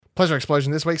Pleasure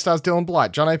Explosion this week stars Dylan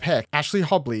Blight, John O'Peck, Ashley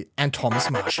Hobley, and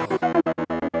Thomas Marshall. Take me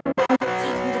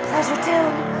to Pleasure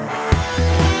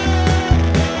Town.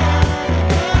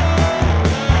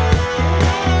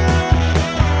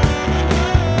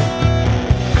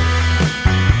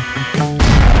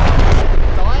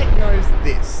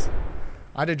 This.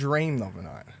 I had a dream the other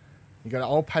night. You gotta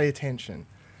all pay attention.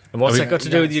 And what's that got to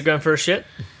do with you going for a shit?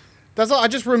 That's all. I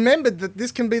just remembered that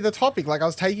this can be the topic. Like I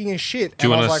was taking a shit, Do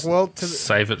you and I want was to like, "Well,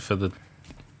 save it for the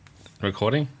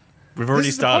recording? We've already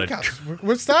this is the started. podcast.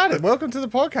 We've started. Welcome to the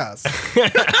podcast."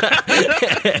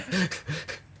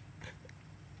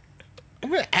 I'm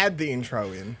gonna add the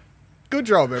intro in. Good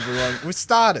job, everyone. We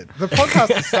started. The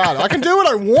podcast has started. I can do what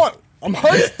I want. I'm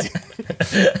hosting.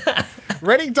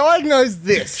 Ready? Diagnose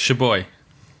this. Shaboy.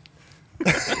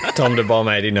 Tom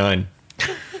DeBomb 89.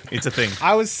 It's a thing.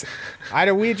 I had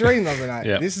a weird dream the other night.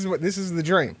 Yeah. This is the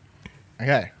dream.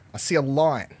 Okay. I see a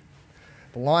line.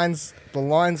 The line's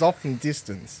off in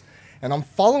distance. And I'm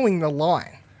following the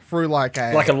line through like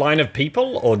a line of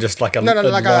people, or just like a no,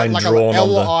 like line a drawn on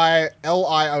the...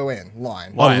 L-I-O-N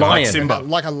line. Oh, lion. Simba.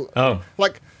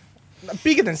 Like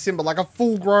bigger than Simba, like a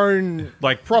full-grown,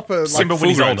 Like proper, Simba like when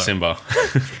he's Full-grown older. Simba.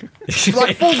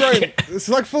 like full-grown. It's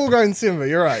like full-grown Simba.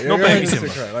 You're right. Not You're baby 100% Simba.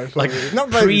 correct. Like not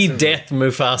baby Simba. pre-death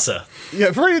Mufasa.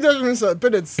 Yeah, pre-death Simba,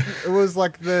 but it was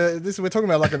like we're talking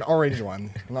about like an orange one,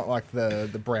 not like the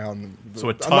brown. So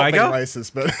a I'm not being tiger?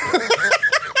 racist, but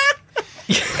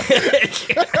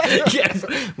Yes.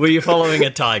 Were you following a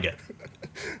tiger?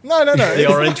 no. The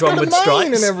orange one with It's got a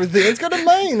mane stripes? and everything. It's got a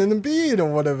mane and a beard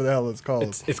or whatever the hell it's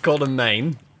called. It's called a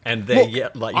mane, and they're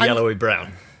yellowy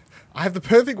brown. I have the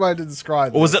perfect way to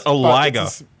describe. Or was this, it a but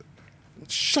it's liger?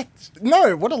 Shut.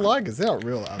 No, what a liger? They're not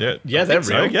real. Are they? Yeah, they're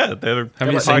So, real. yeah, they're you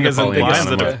seen tigers and Napoleon lions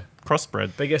that Dynamite? are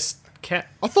crossbred. Biggest cat.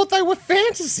 I thought they were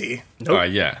fantasy. Nope. Oh,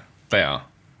 yeah. They are.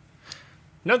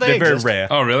 No, they They're very exist. rare.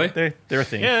 Oh, really? They're a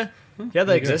thing. Yeah,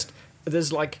 they exist.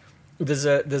 There's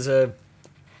a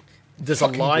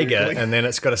Fucking liger, Googling. and then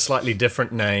it's got a slightly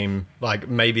different name, like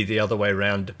maybe the other way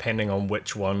around, depending on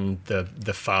which one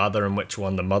the father and which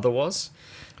one the mother was.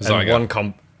 And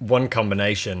Zygote. one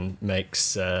combination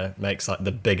makes like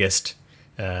the biggest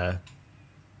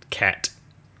cat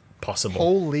possible.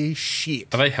 Holy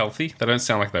shit! Are they healthy? They don't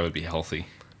sound like they would be healthy.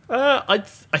 I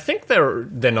think they're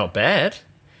not bad.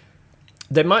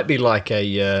 They might be like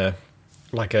a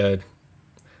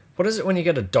what is it when you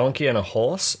get a donkey and a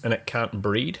horse and it can't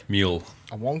breed? Mule.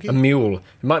 A wonky. A mule.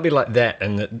 It might be like that,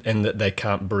 and that they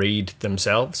can't breed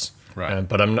themselves. Right.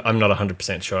 But I'm not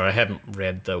 100% sure. I haven't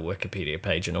read the Wikipedia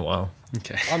page in a while.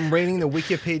 Okay. I'm reading the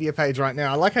Wikipedia page right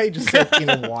now. I like how you just said in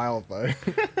a while though. He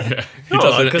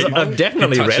does it- Because he- I've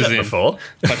definitely he read touches it in- before.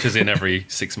 Touches in every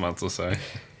 6 months or so.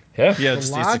 Yeah. Yeah, The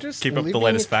just needs to largest keep up the living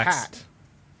latest facts. cat,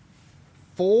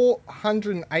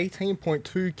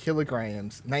 418.2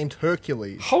 kilograms, named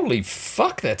Hercules. Holy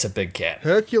fuck, that's a big cat.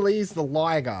 Hercules the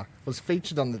liger was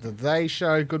featured on the Today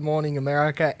Show, Good Morning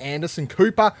America, Anderson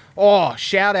Cooper. Oh,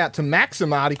 shout out to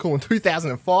Maxim article in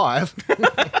 2005.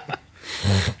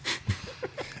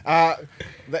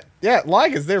 Yeah,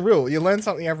 ligers, they're real. You learn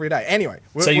something every day. Anyway.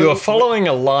 So you were following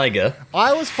a liger.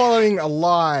 I was following a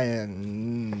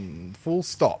lion. Full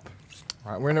stop.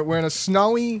 All right, we're in a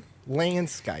snowy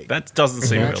landscape. That doesn't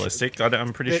seem Mhm. realistic.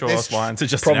 I'm pretty sure There's lions are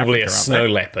just in Probably a Africa, snow aren't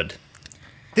they? leopard.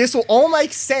 This will all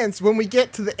make sense when we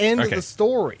get to the end of Okay. the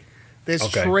story. There's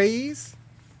Okay. trees.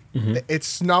 It's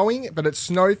snowing, but it's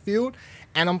snowfield.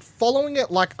 And I'm following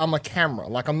it like I'm a camera.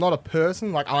 Like I'm not a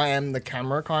person. Like I am the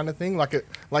camera kind of thing.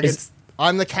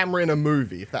 I'm the camera in a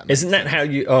movie, if that makes Isn't that how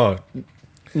you... Oh,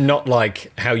 not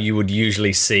like how you would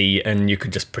usually see and you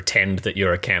could just pretend that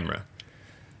you're a camera.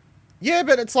 Yeah,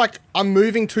 but it's like I'm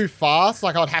moving too fast.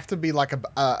 Like I'd have to be like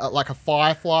a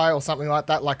firefly or something like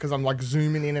that. Like because I'm like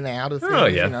zooming in and out of things. Oh,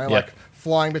 yeah, You know, yeah. like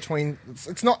flying between.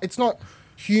 It's not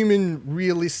human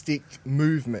realistic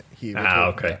movement here. we're talking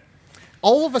Okay. about.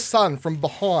 All of a sudden, from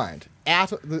behind,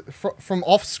 from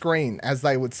off screen, as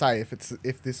they would say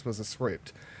if this was a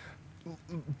script,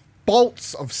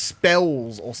 bolts of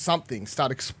spells or something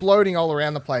start exploding all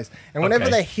around the place. And whenever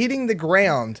Okay. they're hitting the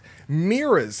ground,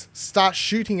 mirrors start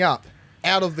shooting up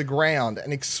out of the ground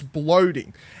and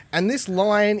exploding. And this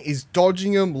lion is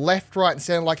dodging them left, right, and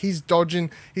center. Like he's dodging,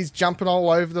 he's jumping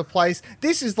all over the place.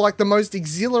 This is like the most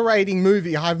exhilarating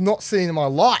movie I have not seen in my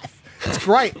life. It's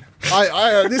great.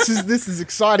 This is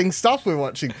exciting stuff we're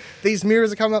watching. These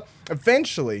mirrors are coming up.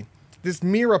 Eventually, this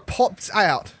mirror pops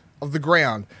out of the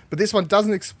ground, but this one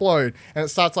doesn't explode, and it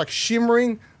starts like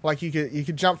shimmering, like you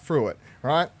could jump through it,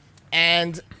 right?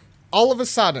 And all of a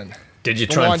sudden, Did you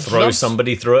the try lion and throw jumps-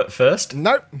 somebody through it first?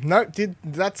 Nope, didn't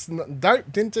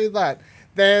do that.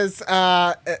 there's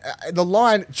the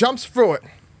lion jumps through it,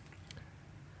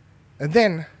 and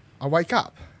then I wake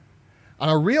up, and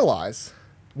I realize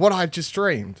what I just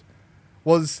dreamed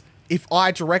was if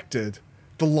I directed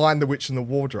The Lion, the Witch, and the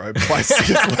Wardrobe by C.S.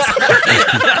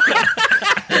 Lewis.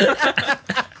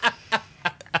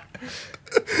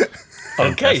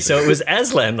 Okay, so it was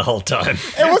Aslan the whole time.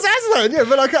 It was Aslan, yeah,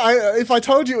 but if I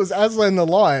told you it was Aslan the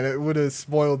Lion, it would have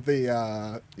spoiled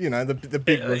the, the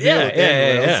big reveal at the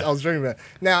end of it. I was dreaming about.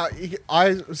 Now,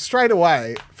 straight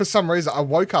away, for some reason, I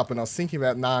woke up and I was thinking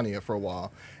about Narnia for a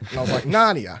while. And I was like,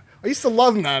 Narnia. I used to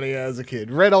love Narnia as a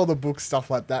kid. Read all the books, stuff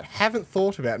like that. Haven't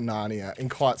thought about Narnia in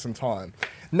quite some time.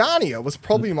 Narnia was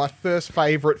probably my first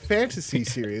favourite fantasy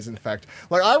series, in fact.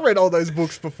 Like, I read all those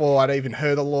books before I'd even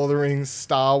heard of Lord of the Rings,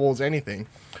 Star Wars, anything.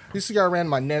 I used to go around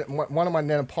one of my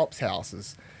Nan and Pop's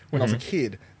houses when I was a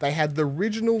kid. They had the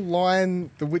original Lion,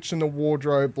 the Witch and the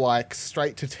Wardrobe, like,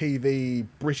 straight-to-TV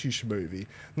British movie.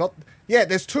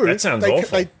 There's two. That sounds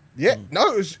awful.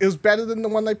 No, it was better than the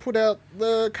one they put out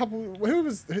the couple. Liam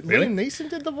Neeson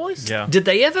did the voice? Yeah. Did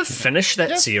they ever finish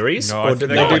that series? No, or did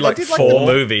they no, do they like did, like, 4 the-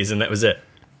 movies and that was it?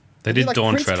 They did like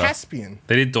Dawn Prince Treader. Caspian.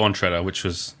 They did Dawn Treader, which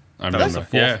was I That was remember. the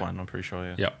fourth Yeah. one, I'm pretty sure,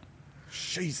 yeah. Yep.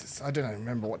 Jesus, I don't even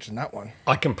remember watching that one.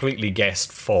 I completely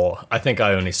guessed 4. I think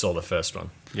I only saw the first one.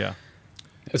 Yeah.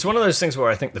 It's one of those things where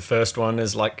I think the first one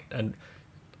is like,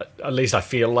 at least I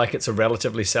feel like it's a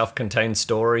relatively self-contained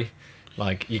story.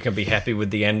 Like, you can be happy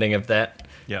with the ending of that.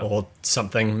 Yeah. Or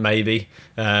something, maybe.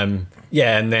 And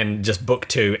then just book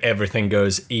 2, everything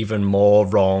goes even more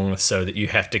wrong so that you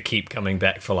have to keep coming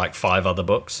back for like 5 other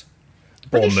books.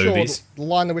 Pretty or movies. Sure The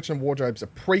Lion, the Witch, and the Wardrobe's a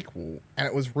prequel, and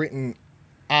it was written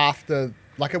after.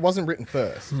 Like, it wasn't written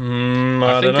first.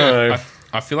 I don't know.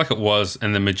 I feel like it was,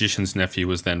 and The Magician's Nephew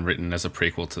was then written as a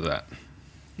prequel to that.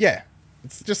 Yeah,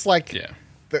 it's just like Yeah.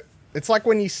 it's like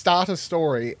when you start a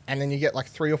story and then you get like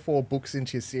 3 or 4 books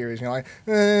into your series, and you're like,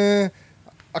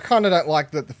 I kind of don't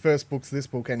like the first book's this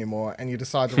book anymore, and you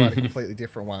decide to write a completely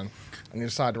different one, and you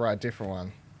decide to write a different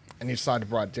one, and you decide to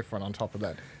write a different one on top of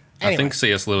that. Anyway, I think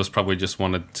C.S. Lewis probably just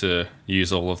wanted to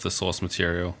use all of the source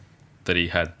material that he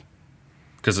had,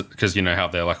 because you know how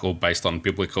they're like all based on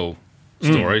biblical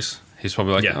stories. He's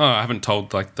probably like, Yeah. oh, I haven't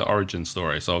told like the origin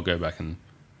story, so I'll go back and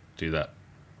do that.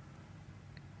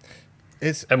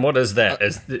 it's And what is that?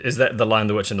 Is that The Lion,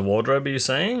 the Witch, and the Wardrobe, are you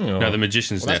saying? Or? No, The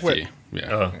Magician's Well, that's Nephew.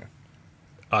 Yeah. Oh.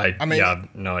 I mean,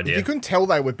 have no if idea. you couldn't tell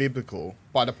they were biblical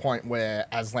by the point where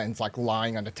Aslan's like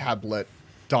lying on a tablet,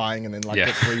 dying, and then like Yeah.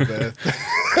 gets rebirthed.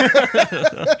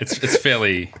 It's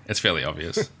fairly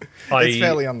obvious. It's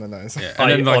fairly on the nose. Yeah. I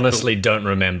then, like, honestly don't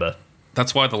remember.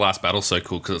 that's why The Last Battle's so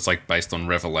cool, because it's like based on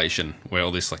Revelation, where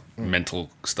all this like mental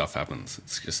stuff happens.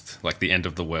 It's just like the end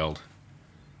of the world,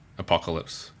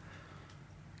 apocalypse.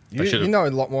 You know a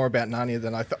lot more about Narnia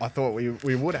than I thought we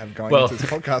would have going Well, into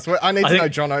this podcast. Well, I need to know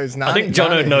Jono's Narnia. I think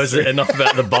Jono Narnia knows history. enough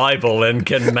about the Bible and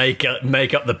can make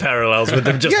up the parallels with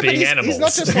them just Yeah, but being animals. he's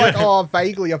not just like, oh,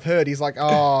 vaguely I've heard. He's like,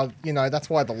 oh, that's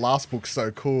why the last book's so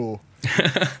cool.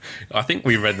 I think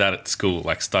we read that at school,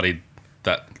 like studied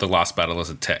that The Last Battle as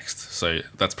a text. So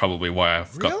that's probably why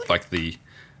I've Really? got like the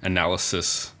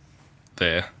analysis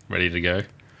there ready to go.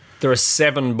 There are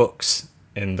 7 books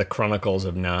in the Chronicles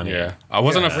of Narnia. Yeah, I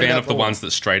wasn't Yeah, a fan that's of the all. ones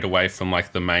that strayed away from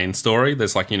like the main story.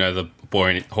 There's like the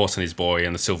horse and his boy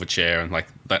and the silver chair, and like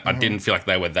that. I didn't feel like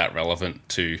they were that relevant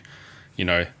to,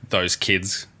 those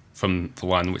kids from The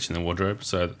Lion, the Witch, and the Wardrobe.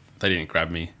 So they didn't grab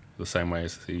me the same way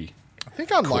as the. I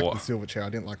think I liked Core. the Silver Chair. I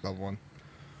didn't like the other one.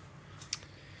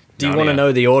 Do you Narnia. want to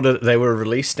know the order that they were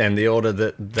released and the order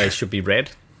that they should be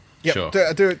read? Yep, Sure.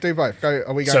 do both. Go.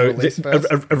 Are we going So, to release first?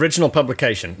 original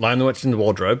publication: Lion, the Witch, and the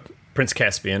Wardrobe, Prince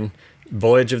Caspian,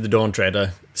 Voyage of the Dawn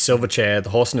Treader, Silver Chair, The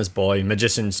Horse and His Boy,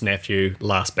 Magician's Nephew,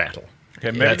 Last Battle. Okay,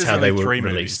 maybe That's there's how only they were 3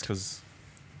 movies, released. because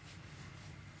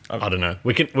I don't know.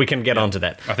 We can get onto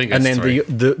that. I think and it's then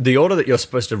 3. the order that you're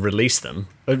supposed to release them,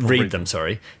 read them.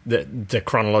 Sorry, the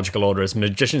chronological order is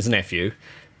Magician's Nephew,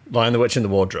 Lion, the Witch, and the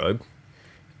Wardrobe,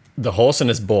 The Horse and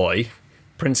His Boy,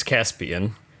 Prince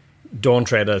Caspian, Dawn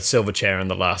Treader, Silver Chair, and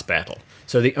The Last Battle.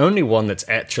 So the only one that's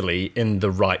actually in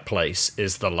the right place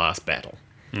is The Last Battle.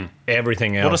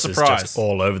 Everything What a else is surprise. just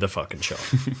all over the fucking shop.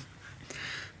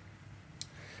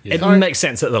 Yeah. It So- makes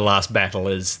sense that The Last Battle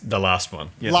is the last one.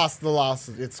 Yeah. The last.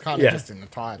 It's kind of Yeah. just in the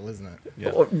title, isn't it?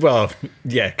 Yeah. Well,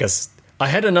 yeah, because I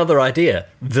had another idea.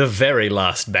 The very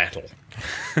last battle.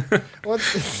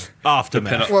 What's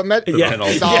Aftermath. what? Yeah.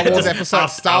 Star Yeah, Wars just episode.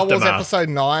 after- Star Wars aftermath. episode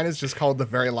 9 is just called The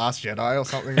Very Last Jedi or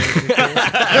something.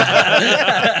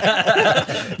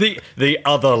 The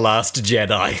other last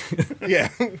Jedi. Yeah.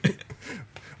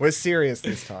 We're serious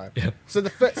this time. So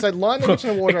Lion, the Witch,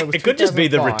 and the Wardrobe was It could just be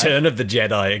the 2005. return of the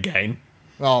Jedi again.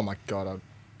 Oh my god, I'd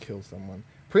kill someone.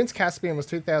 Prince Caspian was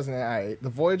 2008. The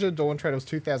Voyager Dawn Treader was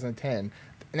 2010.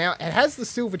 Now, it has the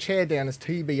silver chair down as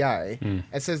TBA.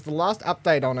 It says the last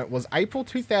update on it was April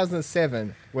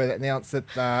 2007, where it announced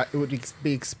that it would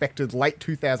be expected late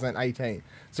 2018.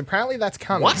 So apparently that's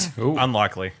coming. What?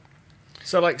 Unlikely.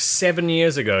 So like 7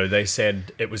 years ago, they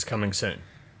said it was coming soon.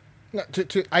 No,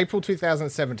 to April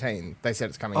 2017, they said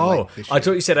it's coming Oh, late this year. I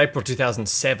thought you said April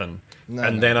 2007, No,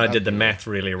 and no, then I that- did the math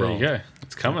really There wrong. you go.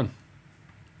 It's coming.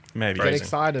 Maybe. Get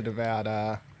excited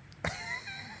about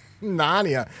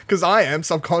Narnia, because I am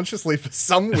subconsciously for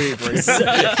some weird reason.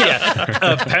 Yeah,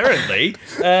 apparently,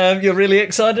 you're really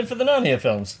excited for the Narnia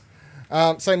films.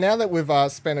 So now that we've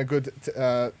spent a good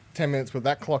 10 minutes with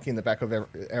that clock in the back of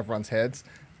everyone's heads,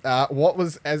 what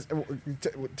was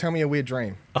tell me a weird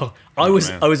dream. Oh, I was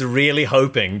man. really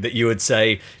hoping that you would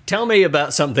say, "Tell me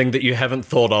about something that you haven't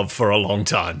thought of for a long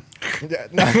time." Yeah,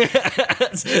 no.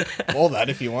 All that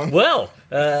if you want. Well,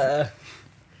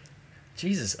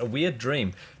 Jesus, a weird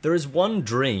dream. There is one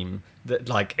dream that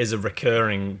like is a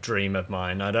recurring dream of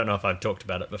mine. I don't know if I've talked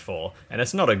about it before, and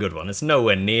it's not a good one. It's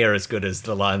nowhere near as good as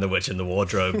the Lion, the Witch, and the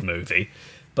Wardrobe movie,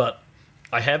 but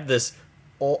I have this.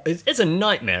 It's a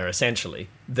nightmare essentially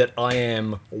that I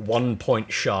am 1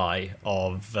 point shy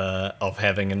of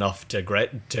having enough to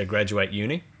graduate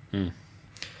uni.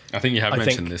 I think you have I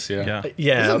mentioned think- this, yeah. Yeah.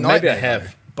 Yeah, It's a maybe I nightmare,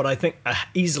 have, but I think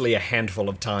easily a handful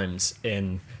of times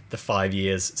in the 5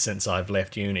 years since I've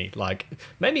left uni. Like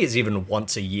maybe it's even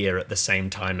once a year at the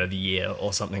same time of year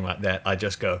or something like that. I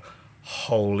just go,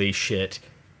 holy shit,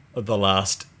 the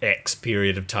last X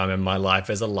period of time in my life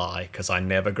is a lie because I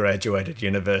never graduated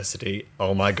university.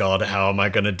 Oh my god, how am I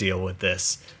going to deal with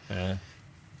this?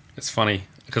 It's funny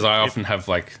because I often have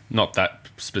like not that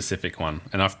specific one,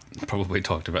 and I've probably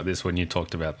talked about this when you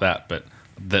talked about that, but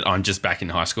that I'm just back in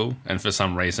high school, and for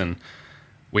some reason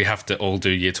we have to all do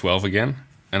year 12 again,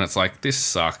 and it's like, this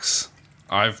sucks.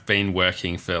 I've been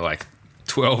working for like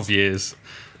 12 years.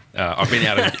 I've been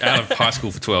out of high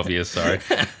school for 12 years. Sorry.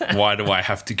 Why do I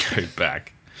have to go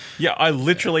back? Yeah, I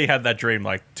literally had that dream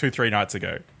like 2-3 nights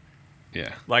ago.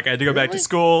 Yeah. Like I had to go back to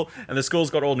school, and the school's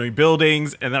got all new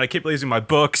buildings, and then I keep losing my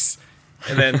books,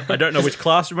 and then I don't know which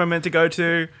classroom I'm meant to go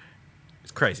to.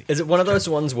 It's crazy. Is it one of those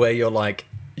ones where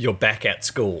you're back at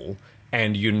school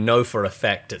and you know for a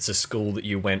fact it's a school that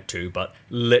you went to, but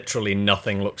literally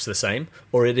nothing looks the same?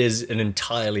 Or it is an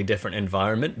entirely different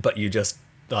environment, but you just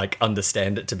like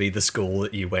understand it to be the school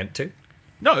that you went to?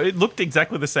 No, it looked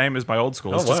exactly the same as my old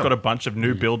school. It's Oh, just wow. got a bunch of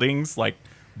new buildings, like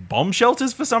bomb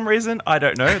shelters for some reason. I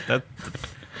don't know.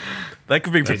 That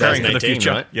could be preparing for the 2018,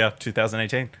 future. right? Yeah,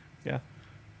 2018. Yeah.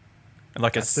 And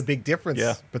like That's the big difference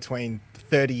Yeah. between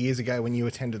 30 years ago when you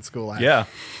attended school. Yeah.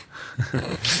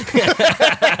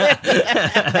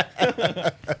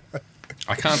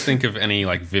 I can't think of any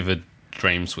like vivid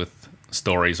dreams with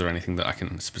stories or anything that I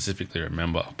can specifically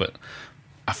remember, but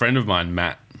a friend of mine,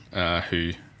 Matt,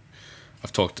 who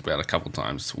I've talked about a couple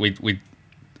times, we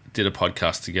did a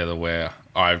podcast together where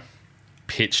I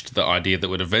pitched the idea that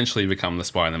would eventually become The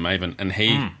Spy and the Maven, and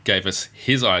he gave us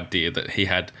his idea that he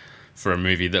had for a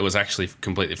movie that was actually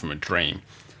completely from a dream.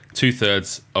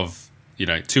 2/3 of,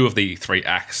 2 of the 3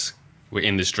 acts were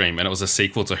in this dream, and it was a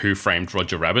sequel to Who Framed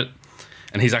Roger Rabbit.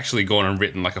 And he's actually gone and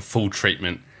written like a full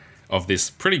treatment of this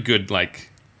pretty good like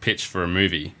pitch for a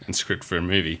movie and script for a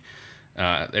movie.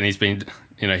 And he's been,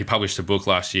 he published a book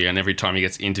last year, and every time he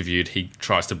gets interviewed, he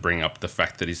tries to bring up the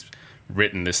fact that he's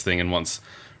written this thing and wants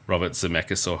Robert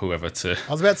Zemeckis or whoever to.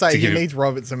 I was about to say, he give- needs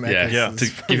Robert Zemeckis. Yeah, to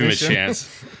give him a chance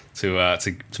to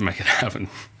make it happen.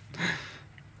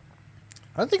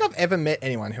 I don't think I've ever met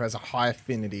anyone who has a high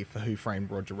affinity for Who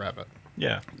Framed Roger Rabbit.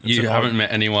 Yeah. You haven't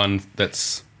met anyone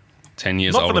that's 10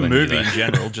 years Not for older the than movie you, in though.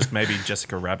 general, just maybe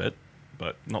Jessica Rabbit,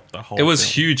 but not the whole It was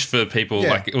film. huge for people.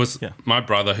 Yeah. Like it was Yeah. my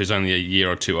brother, who's only a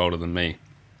year or two older than me.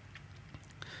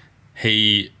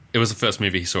 It was the first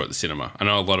movie he saw at the cinema. I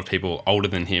know a lot of people older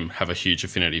than him have a huge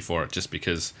affinity for it, just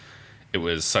because it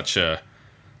was such a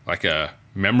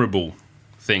memorable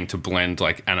thing to blend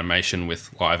like animation with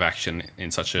live action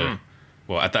in such a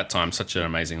at that time, such an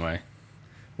amazing way.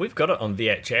 We've got it on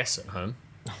VHS at home.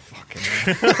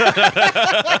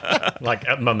 Like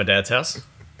at Mum and Dad's house.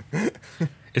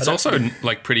 It's also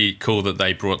like pretty cool that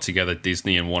they brought together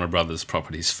Disney and Warner Brothers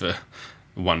properties for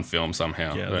one film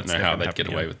somehow. Yeah, I don't that's know never how gonna they'd get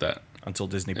happen away again. with that. Until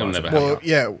Disney It'll buys never it. happen. Well,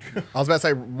 yeah, I was about to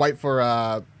say, wait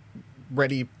for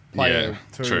Ready Player Yeah,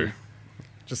 2. true.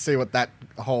 Just see what that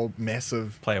whole mess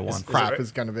of Player One. crap it-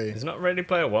 is going to be. Is it not Ready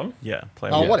Player One? Yeah,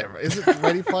 Player Oh, One. whatever. Is it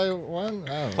Ready Player One?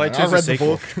 I don't Player know. 2 I is a read the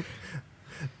sequel. book.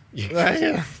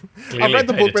 Yeah. I've Clearly read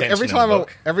the paid book, but attention in the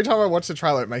book. every time I watch the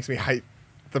trailer, it makes me hate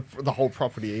the whole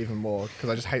property even more because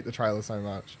I just hate the trailer so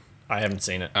much. I haven't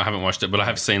seen it. I haven't watched it, but I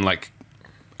have seen like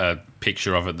a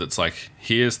picture of it that's like,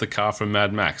 here's the car from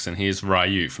Mad Max, and here's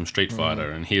Ryu from Street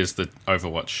Fighter, and here's the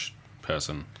Overwatch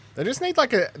person. They just need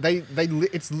like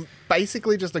it's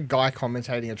basically just a guy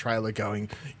commentating a trailer going,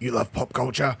 "You love pop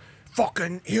culture?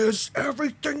 Fucking here's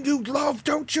everything you love.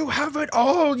 Don't you have it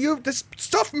all? This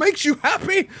stuff makes you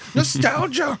happy.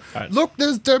 Nostalgia. Look,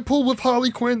 there's Deadpool with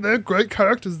Harley Quinn. They're great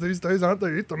characters these days, aren't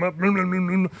they? Eat them up.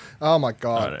 Oh my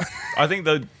god. I think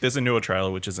there's a newer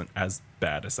trailer which isn't as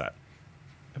bad as that.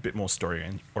 A bit more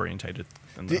story orientated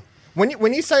than that. When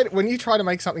you try to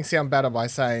make something sound better by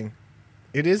saying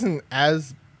it isn't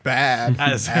as bad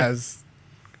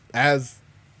as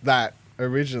that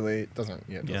originally, it doesn't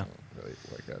really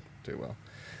work out too well.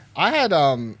 I had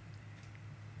I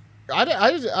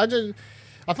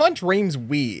find dreams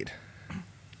weird,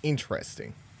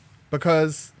 interesting,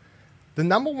 because the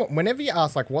number one, whenever you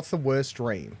ask like what's the worst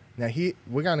dream, now here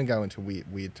we're going to go into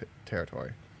weird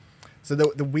territory. So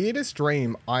the weirdest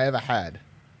dream I ever had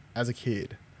as a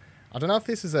kid, I don't know if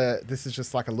this is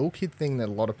just like a little kid thing that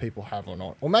a lot of people have or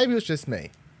not, or maybe it was just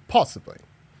me, possibly,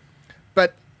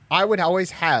 but I would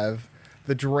always have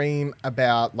the dream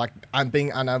about like I'm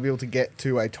being unable to get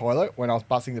to a toilet when I was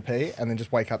busting the pee, and then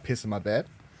just wake up piss in my bed.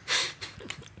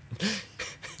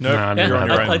 No, Nah, you're on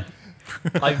your own.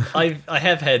 I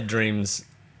have had dreams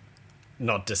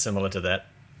not dissimilar to that,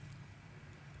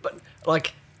 but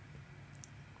like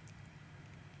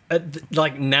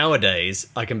nowadays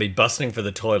I can be busting for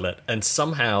the toilet, and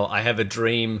somehow I have a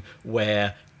dream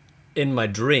where in my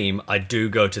dream I do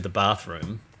go to the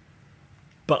bathroom,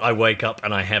 but I wake up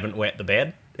and I haven't wet the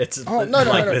bed. It's no.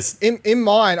 this. In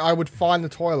mine, I would find the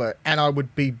toilet and I would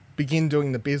begin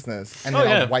doing the business, and then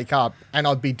I'd wake up and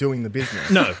I'd be doing the business.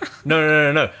 No.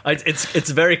 It's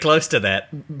very close to that,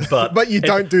 but But you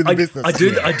don't do the business. I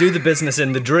do the business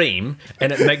in the dream,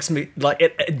 and it makes me like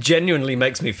it genuinely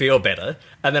makes me feel better.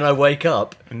 And then I wake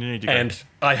up And you need to go. and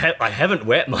I haven't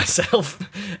wet myself,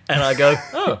 and I go,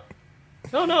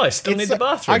 oh no, I still need the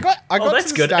bathroom. I got that's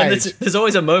to the good. And stage- there's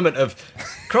always a moment of,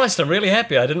 Christ, I'm really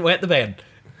happy I didn't wet the bed.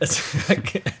 It's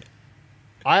like,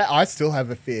 I still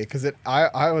have a fear because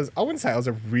I wouldn't say I was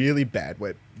a really bad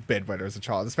bedwetter as a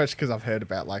child, especially because I've heard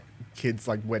about like kids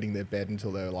like wetting their bed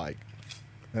until they're like,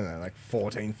 I don't know, like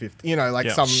 14, 15,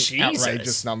 some Jesus.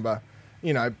 outrageous number,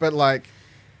 but like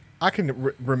I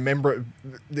can remember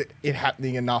it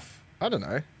happening enough. I don't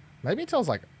know, maybe until I was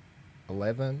like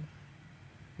 11,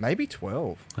 maybe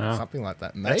 12, something like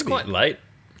that. Maybe. that's quite late.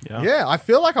 Yeah, I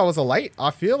feel like I was a late,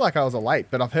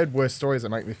 but I've heard worse stories that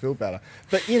make me feel better.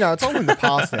 But it's all in the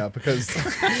past now because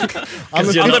I'm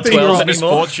a you're not 15-year-old. 12 anymore.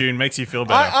 Misfortune makes you feel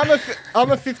better.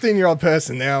 I'm a 15-year-old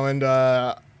person now, and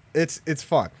it's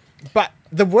fine. But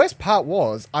the worst part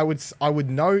was I would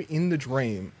know in the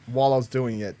dream while I was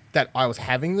doing it that I was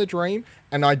having the dream,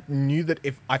 and I knew that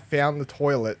if I found the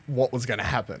toilet, what was going to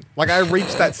happen. Like I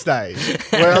reached that stage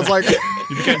where I was like,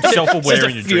 You became self-aware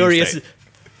in your dream state.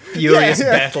 Furious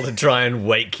Yeah. battle to try and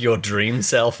wake your dream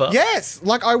self up. yes,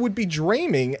 like I would be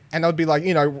dreaming, and I'd be like,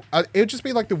 it would just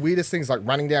be like the weirdest things, like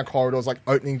running down corridors, like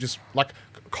opening just like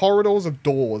corridors of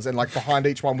doors, and like behind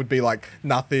each one would be like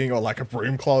nothing or like a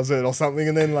broom closet or something,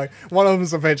 and then like one of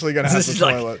them's eventually going to have This the is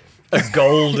toilet. like a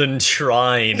golden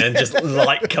shrine and just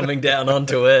light coming down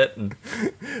onto it. And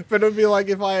But it'd be like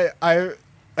if I'd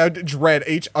dread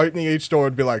opening each door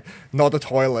would be like, not the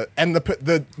toilet, and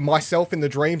the myself in the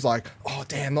dreams like, oh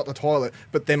damn, not the toilet.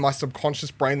 But then my subconscious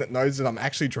brain that knows that I'm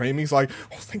actually dreaming is like,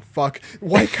 oh thank fuck,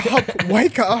 wake up,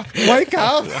 wake up, wake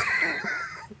up.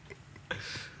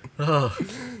 I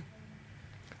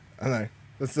don't know.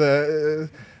 It's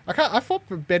I thought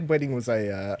bedwetting was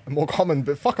a more common,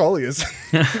 but fuck all yous.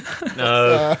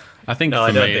 no, I think No, for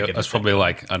I don't me, think it it was is. probably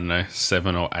like, I don't know,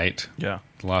 7 or 8 Yeah.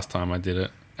 the last time I did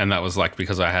it. And that was like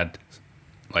because I had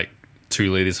like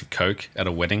 2 liters of Coke at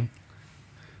a wedding.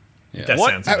 Yeah. that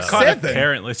What sounds At about kind right. of 7?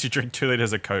 parent lets you drink 2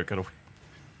 liters of Coke?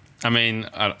 I mean,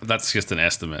 that's just an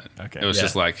estimate. Okay. It was Yeah.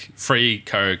 just like free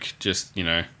Coke, just, go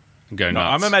No,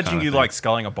 nuts. I'm imagining kinda you thing. like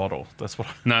sculling a bottle. That's what.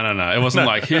 No. It wasn't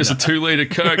like, here's a 2-liter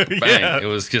Coke, bang. Yeah. It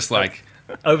was just like,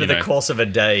 Over the know. course of a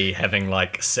day, having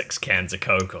like 6 cans of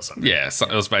Coke or something. yeah, so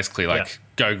it was basically like,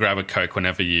 Yeah. go grab a Coke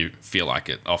whenever you feel like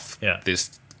it off Yeah.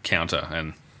 this counter.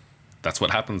 And that's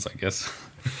what happens, I guess.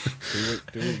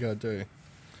 do what you gotta do.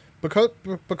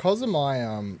 Because of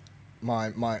my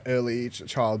my early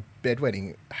child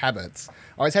bedwetting habits, I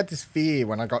always had this fear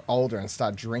when I got older and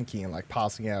started drinking and like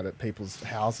passing out at people's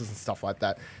houses and stuff like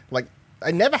that. Like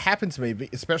it never happened to me, but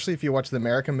especially if you watch the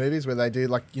American movies where they do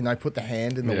like, put the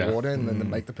hand in the Yeah. water and then they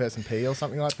make the person pee or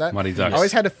something like that. Muddy Ducks. I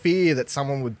always had a fear that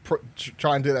someone would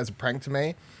try and do that as a prank to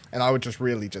me, and I would just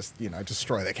really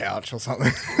destroy the couch or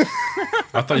something.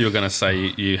 I thought you were going to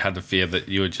say you had the fear that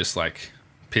you would just like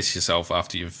piss yourself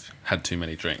after you've had too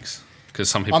many drinks. Because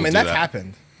some people I mean, do that's that.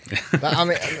 happened. I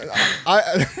mean,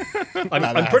 I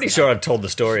I'm pretty sure I've told the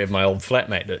story of my old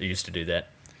flatmate that used to do that.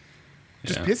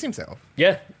 just Yeah. piss himself.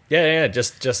 Yeah.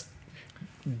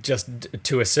 Just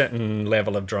to a certain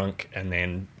level of drunk and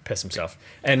then piss himself.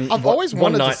 And I've always one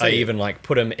wanted to night I see it. even like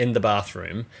put him in the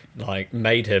bathroom, like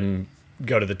made him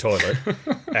go to the toilet,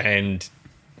 and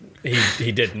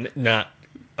he didn't. Nah,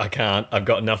 I can't. I've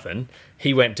got nothing.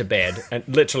 He went to bed, and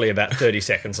literally about 30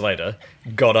 seconds later,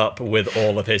 got up with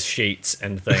all of his sheets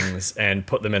and things and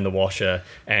put them in the washer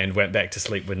and went back to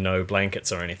sleep with no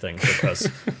blankets or anything because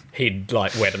he'd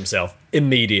like wet himself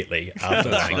immediately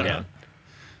after lying funny. down.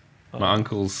 My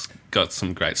uncle's got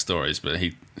some great stories, but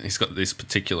he's got this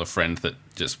particular friend that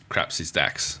just craps his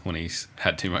dacks when he's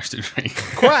had too much to drink.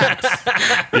 Craps.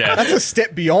 Yeah, That's a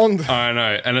step beyond. I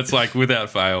know, and it's like without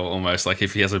fail, almost like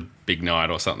if he has a big night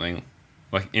or something,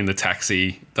 like in the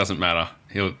taxi, doesn't matter.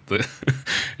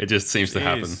 It just seems to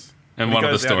happen. Jeez. And When one he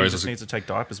of the goes out, he stories just was needs to take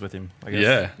diapers with him. I guess.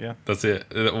 yeah, Yeah. that's it.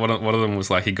 One of them was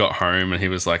like he got home and he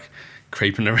was like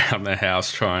creeping around the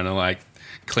house trying to like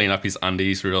clean up his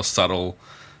undies real subtle,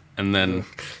 and then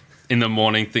in the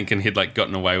morning thinking he'd like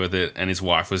gotten away with it, and his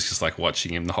wife was just like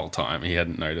watching him the whole time. He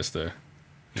hadn't noticed her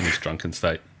in his drunken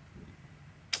state.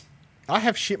 I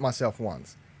have shit myself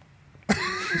once.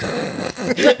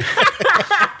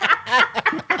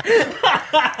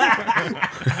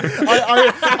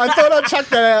 I thought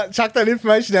I'd chuck that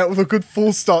information out with a good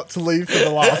full stop to leave for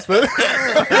the last bit.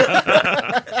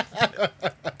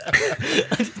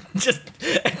 Just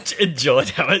enjoyed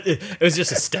how it was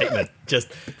just a statement.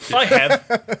 Just, I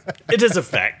have. It is a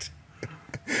fact.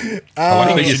 I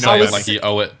like that you I say was- it like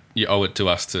you owe it to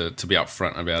us to be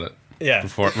upfront about it. Yeah.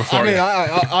 Before I mean,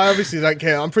 I obviously don't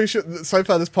care. I'm pretty sure that so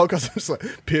far this podcast, I'm just like,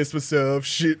 piss myself,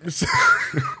 shit myself.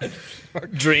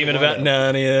 Dreaming about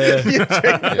Narnia.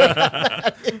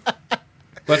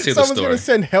 let's hear the Someone's going story. to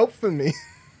send help for me.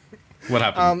 What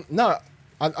happened? No,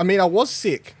 I mean, I was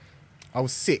sick. I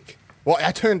was sick. Well,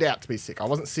 I turned out to be sick. I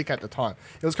wasn't sick at the time.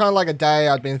 It was kind of like a day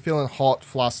I'd been feeling hot,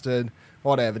 flustered,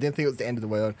 whatever. Didn't think it was the end of the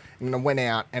world. And I went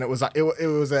out, and it was like it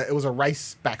was a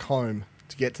race back home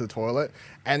to get to the toilet,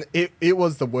 and it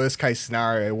was the worst case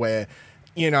scenario where,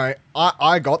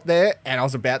 I got there and I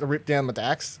was about to rip down my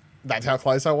dax. That's how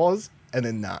close I was, and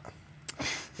then nah.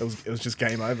 It was just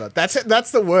game over. That's it.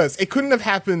 That's the worst. It couldn't have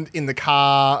happened in the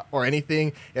car or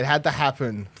anything. It had to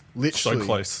happen literally So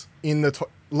close. in the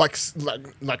like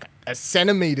a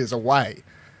centimeters away.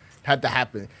 Had to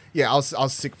happen. Yeah, I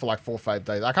was sick for like 4 or 5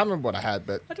 days. I can't remember what I had,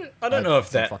 but I don't know if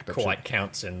some that fucked up quite shit.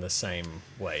 counts in the same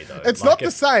way, though. It's Like, not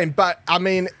the same. But I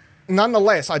mean,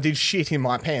 nonetheless, I did shit in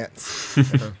my pants.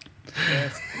 yeah.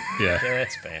 Yeah,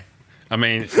 that's fair. I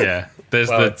mean, yeah. There's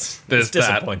Well, there's it's that,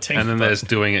 disappointing, and then but- there's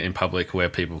doing it in public where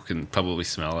people can probably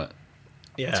smell it.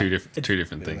 Yeah. Two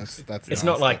different things. That's It's nasty.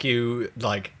 not like you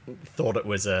thought it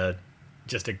was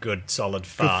just a good solid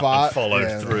fart, fart, and followed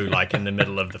yeah. through like in the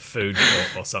middle of the food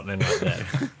court or something like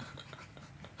that.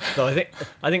 So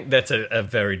I think that's a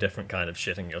very different kind of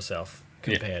shitting yourself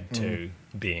compared to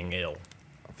being ill.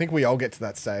 I think we all get to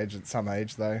that stage at some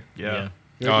age, though. Yeah.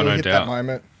 You'll no hit doubt. that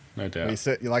moment. No Where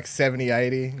doubt. you're like 70,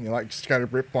 80, and you're like just going to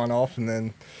rip one off, and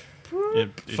then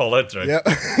Followed through. yeah.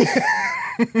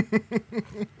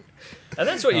 And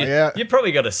that's what yeah. you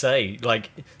probably got to say. Like,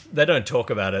 they don't talk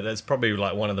about it. It's probably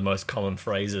like one of the most common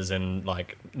phrases in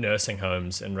like nursing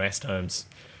homes and rest homes.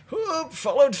 "Oh,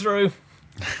 followed through.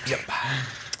 Yep.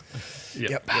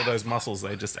 Yeah, those muscles,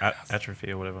 they just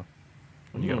atrophy or whatever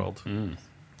when you get old.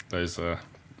 Those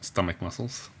stomach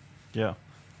muscles. Yeah.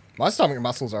 My stomach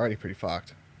muscles are already pretty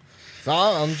fucked. So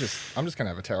I'm just gonna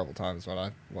have a terrible time. Is what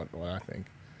I think.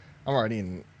 I'm already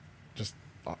in just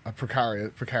a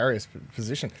precarious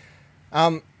position.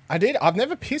 I've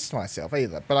never pissed myself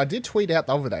either, but I did tweet out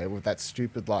the other day with that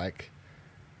stupid like,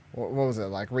 what was it,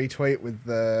 like retweet with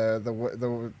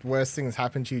the worst thing that's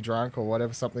happened to you drunk or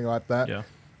whatever, something like that. Yeah.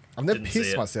 I've never Didn't see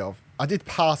pissed it. myself. I did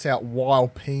pass out while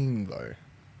peeing though.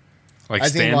 Like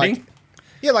As in, standing? like,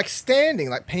 yeah, like standing,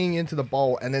 like peeing into the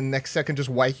bowl, and then next second just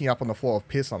waking up on the floor of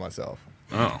piss on myself.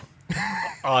 Oh.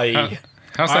 I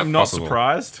How's that I'm not possible?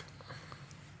 surprised.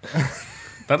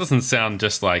 That doesn't sound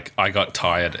just like I got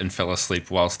tired and fell asleep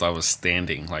whilst I was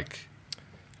standing. Like,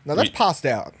 No, that's Ye- passed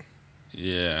out.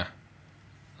 yeah.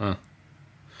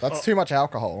 That's too much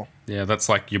alcohol. Yeah, that's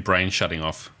like your brain shutting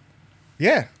off.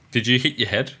 Yeah. Did you hit your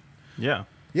head? Yeah.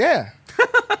 Yeah.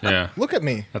 Yeah. Look at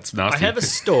me. That's I nasty. have a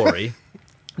story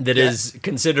that is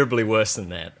considerably worse than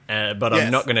that, but Yes.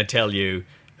 I'm not going to tell you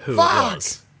who Fuck! it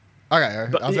was. Okay.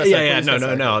 But, I was gonna say, yeah, please no.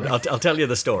 don't say. I'll tell you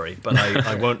the story, but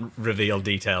I won't reveal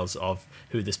details of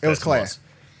who this person was Claire.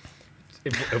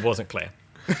 It wasn't Claire.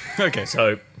 Okay.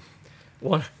 So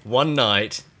one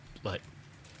night, like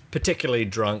particularly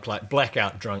drunk, like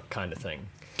blackout drunk kind of thing.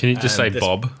 Can you just say this-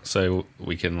 Bob so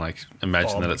we can like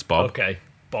imagine that it's Bob? Okay,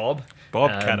 Bob.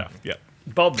 Bob Um, Catter. Yeah.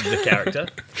 Bob, the character,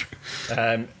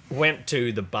 went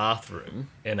to the bathroom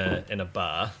in a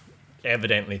bar,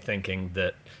 evidently thinking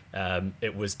that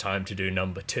it was time to do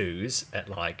number twos at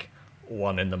like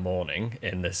 1 a.m.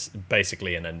 in this,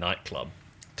 basically in a nightclub.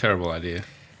 Terrible idea.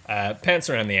 Pants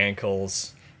around the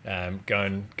ankles,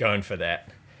 going for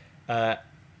that.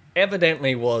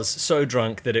 Evidently was so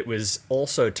drunk that it was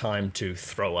also time to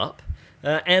throw up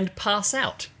and pass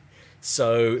out.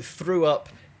 So threw up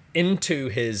into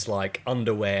his like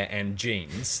underwear and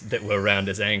jeans that were around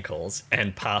his ankles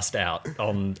and passed out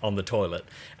on the toilet.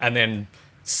 And then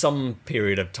some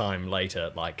period of time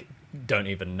later, like don't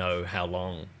even know how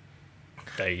long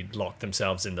they locked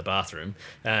themselves in the bathroom.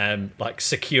 Like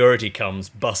security comes,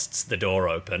 busts the door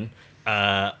open.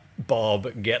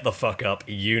 Bob, get the fuck up.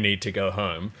 You need to go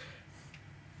home.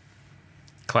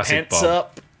 Classic Pants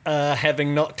Bob. up,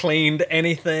 having not cleaned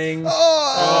anything.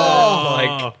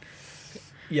 Like,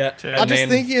 yeah. I'm And just then,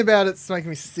 thinking about it's making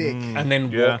me sick. and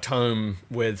then Yeah. walked home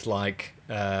with like,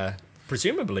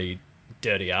 presumably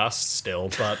dirty ass still,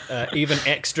 but even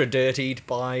extra dirtied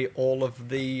by all of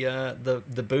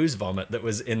the booze vomit that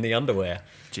was in the underwear.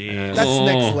 Jeez. That's Oh.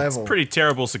 next level. Pretty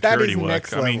terrible security work.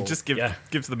 next I mean, level. just Yeah.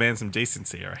 gives the man some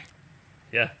decency, right?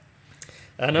 Yeah.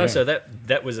 No, so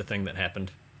that was a thing that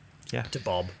happened Yeah. to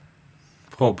Bob.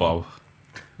 Poor Bob.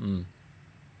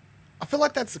 I feel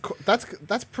like that's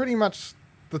pretty much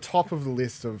the top of the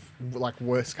list of like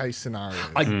worst case scenarios.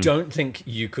 I don't think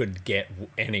you could get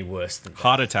any worse than that.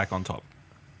 Heart attack on top.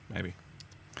 Maybe.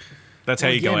 That's how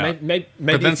you go out. Maybe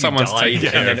But then if you someone's died taking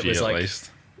and care then of it was you at like least.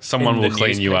 Someone in will the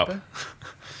clean you up. newspaper.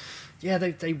 Yeah,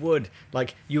 they would.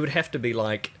 Like, you would have to be,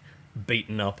 like,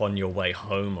 beaten up on your way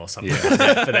home or something like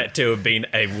that for that to have been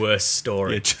a worse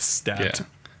story. Yeah, just stabbed.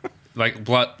 Yeah. Like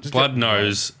blood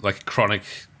nose, like chronic,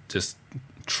 just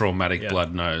traumatic Yeah.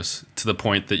 blood nose, to the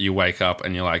point that you wake up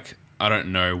and you're like, I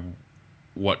don't know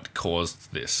what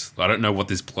caused this. I don't know what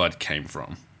this blood came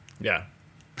from. Yeah.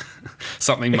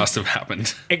 Something must have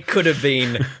happened. It could have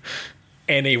been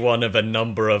any one of a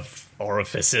number of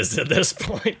orifices at this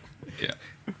point. Yeah.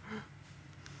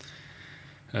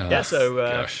 Yeah, so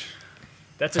Gosh.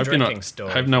 that's a Hope, drinking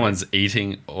story. hope no one's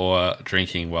eating or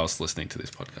drinking whilst listening to this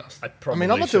podcast. I I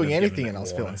mean, I'm not should doing have anything given and it I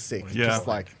was water. feeling sick. Yeah. Just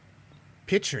like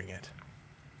picturing it.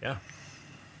 Yeah.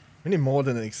 We need more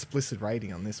than an explicit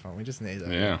rating on this one. We just need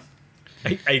a Yeah.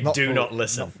 I Not do for- not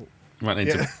listen. not for- Might need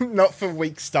Yeah, to. not for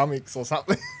weak stomachs or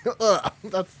something. Ugh,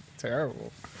 that's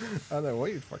terrible. I don't know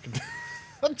what you fucking.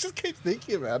 I just keep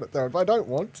thinking about it though, but I don't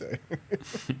want to.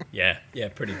 Yeah,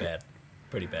 pretty bad.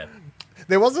 Pretty bad.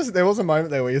 There was a moment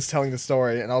there where he was telling the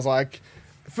story, and I was like,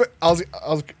 I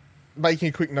was making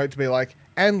a quick note to be like,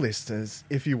 and listeners,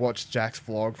 if you watch Jack's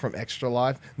vlog from Extra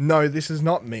Life, no, this is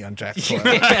not me on Jack's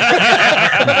vlog.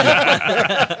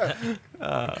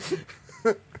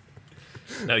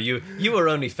 No, you were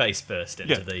only face first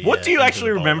into Yeah. the. What do you into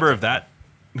actually the bowl. remember of that?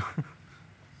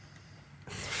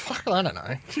 Fuck, I don't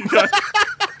know.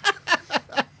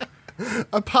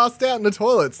 I passed out in the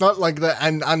toilet. It's not like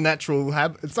an unnatural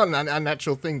It's not an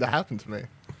unnatural thing to happen to me.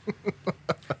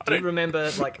 Do you remember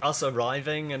like us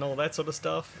arriving and all that sort of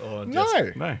stuff? Or No.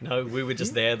 just, No. no, we were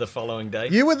just there the following day.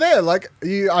 You were there, like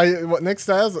next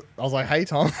day I was like, "Hey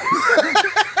Tom."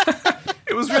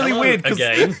 It was really Hello weird because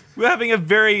again. we were having a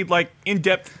very like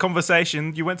in-depth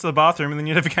conversation. You went to the bathroom and then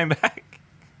you never came back.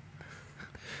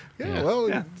 Yeah, Yeah. well,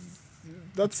 Yeah.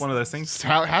 that's One of those things. It's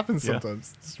how it happens Yeah.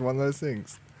 sometimes. It's one of those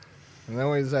things. And then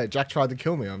what do you say? Jack tried to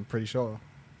kill me, I'm pretty sure.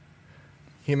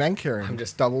 Him and Kieran. I'm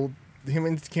just- Him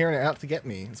and Kieran are out to get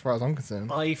me, as far as I'm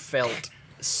concerned. I felt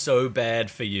so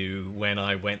bad for you when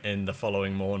I went in the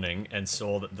following morning and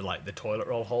saw that the toilet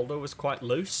roll holder was quite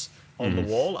loose on the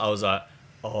wall. I was like,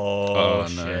 oh, Oh,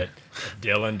 no. shit.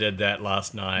 Dylan did that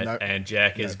last night No. and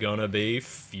Jack is gonna be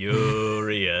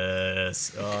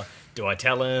furious. Do I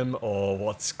tell him or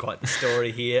what's quite the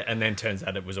story here? And then turns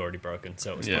out it was already broken,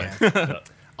 so it was Yeah. fine. But,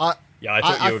 I yeah, I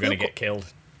thought I you were going to feel get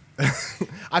killed.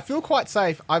 I feel quite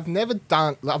safe. I've never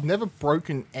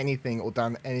broken anything or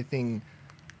done anything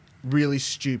really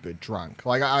stupid drunk.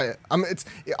 Like I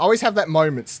always have that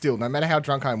moment still, no matter how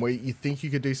drunk I am, where you think you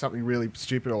could do something really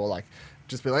stupid or like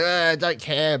just be like, I don't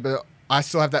care, but I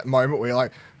still have that moment where you're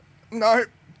like, no,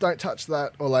 don't touch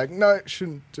that, or like, no,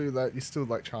 shouldn't do that. You're still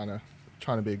like trying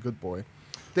to be a good boy.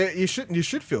 You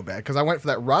should feel bad because I went for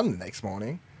that run the next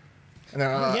morning, and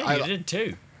then you did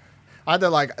too. I had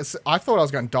to I thought I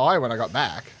was going to die when I got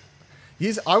back.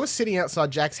 I was sitting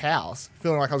outside Jack's house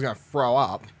feeling like I was going to throw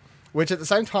up, which at the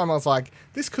same time I was like,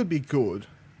 this could be good.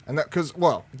 And that, because,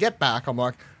 get back, I'm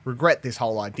like, regret this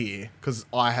whole idea because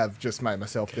I have just made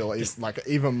myself feel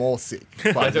even more sick.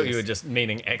 I thought you were just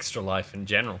meaning extra life in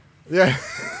general. Yeah.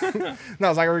 No, I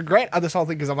was like, I regret this whole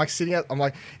thing because I'm like sitting out, I'm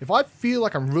like, if I feel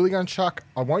like I'm really going to chuck,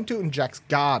 I won't do it in Jack's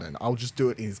garden. I'll just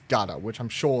do it in his gutter, which I'm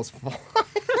sure is fine.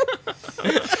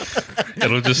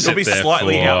 It'll just It'll be sit there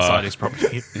slightly for, outside his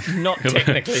property. Not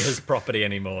technically his property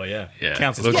anymore, yeah. Yeah,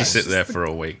 Council's it'll just property. sit there for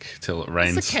a week till it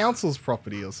rains. It's the council's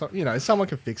property or something. Someone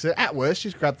can fix it. At worst, you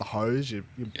just grab the hose, you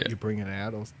bring it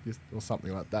out or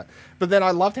something like that. But then I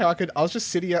loved how I was just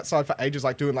sitting outside for ages,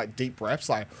 like doing like deep breaths,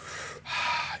 like,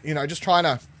 just trying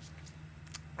to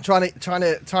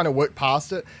work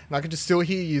past it, and I could just still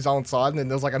hear you on side. And then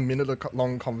there was like a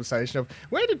minute-long conversation of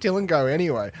where did Dylan go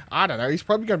anyway? I don't know. He's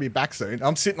probably going to be back soon.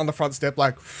 I'm sitting on the front step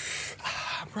like,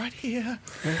 I'm right here.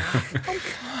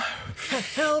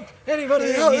 Help!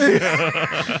 Anybody!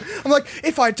 I'm like,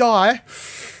 if I die,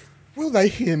 will they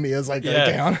hear me as I go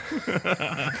down?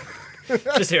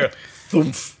 Just hear a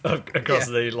thump across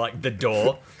the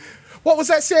door. What was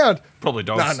that sound? Probably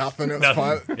dogs. Nah, nothing. It was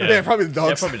fine. Yeah. Yeah, probably the Yeah,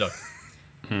 dogs. probably dog.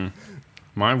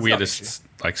 My not weirdest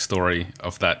story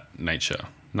of that nature.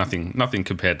 Nothing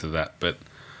compared to that. But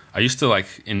I used to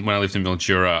when I lived in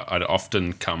Mildura, I'd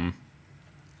often come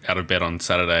out of bed on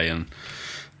Saturday, and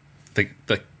the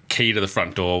key to the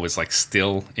front door was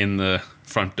still in the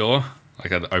front door.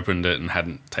 Like I'd opened it and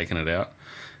hadn't taken it out.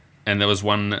 And there was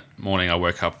one morning I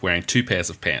woke up wearing 2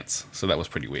 pairs of pants, so that was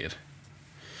pretty weird.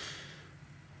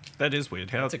 That is weird.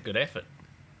 How That's a good effort.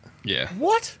 Yeah.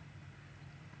 What?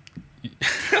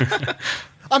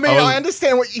 I mean, I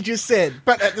understand what you just said,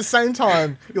 but at the same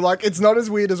time, you're like, it's not as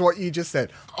weird as what you just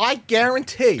said. I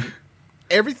guarantee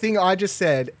everything I just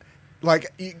said,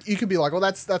 you could be like, well,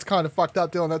 that's kind of fucked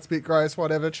up, Dylan, that's a bit gross,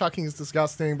 whatever, chucking is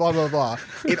disgusting, blah, blah, blah.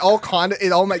 It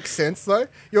all makes sense, though.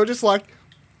 You're just like,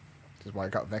 just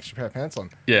wake up with an extra pair of pants on.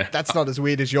 Yeah. That's not as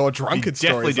weird as your drunkard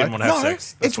definitely stories. didn't want to have No,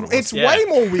 sex. That's what it was. it's way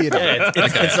more weirder. Yeah,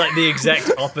 it's like the exact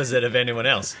opposite of anyone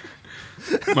else.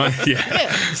 My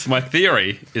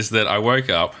theory is that I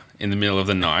woke up in the middle of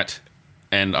the night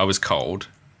and I was cold,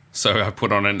 so I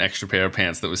put on an extra pair of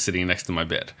pants that was sitting next to my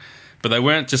bed. But they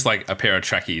weren't just like a pair of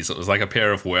trackies. It was like a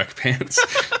pair of work pants,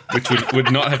 which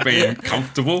would not have been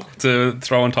comfortable to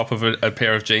throw on top of a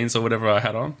pair of jeans or whatever I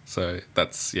had on. So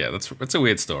that's a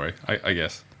weird story, I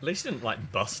guess. At least you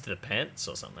didn't bust the pants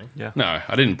or something. Yeah. No,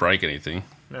 I didn't break anything.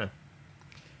 No.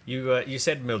 You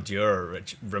said Mildura,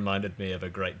 which reminded me of a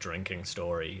great drinking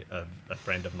story of a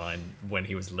friend of mine when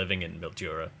he was living in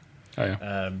Mildura. Oh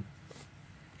yeah.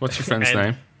 What's your friend's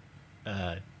and-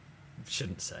 name?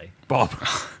 Shouldn't say. Bob.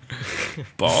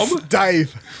 Bob?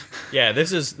 Dave. Yeah,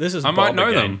 this is I might Bob know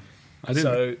again. them. I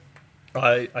didn't.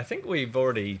 So, I think we've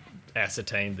already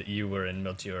ascertained that you were in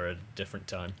Mildura at a different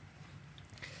time.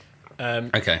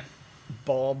 Okay.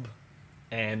 Bob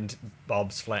and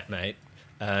Bob's flatmate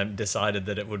decided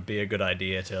that it would be a good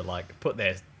idea to put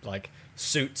their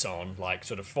suits on,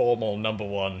 sort of formal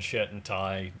 #1 shirt and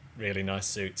tie, really nice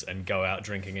suits, and go out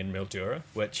drinking in Mildura,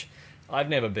 which I've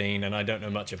never been and I don't know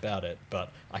much about it,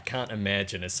 but I can't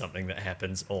imagine is something that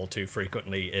happens all too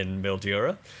frequently in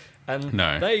Mildura. And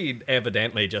No. they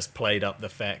evidently just played up the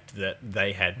fact that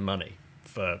they had money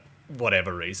for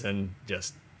whatever reason,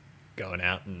 just going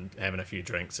out and having a few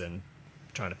drinks and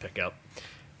trying to pick up.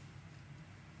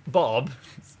 Bob,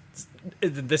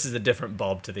 this is a different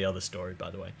Bob to the other story, by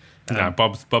the way. No,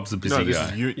 Bob's a busy No, this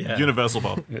guy. is Yeah. Universal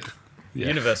Bob. Yeah.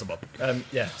 Universal Bob.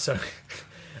 So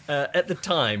at the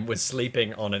time was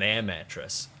sleeping on an air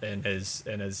mattress in his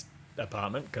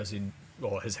apartment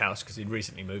or his house because he'd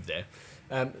recently moved there.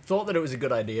 Thought that it was a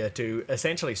good idea to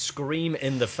essentially scream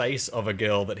in the face of a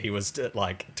girl that he was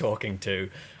talking to,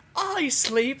 "I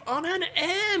sleep on an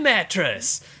air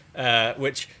mattress,"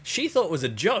 which she thought was a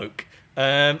joke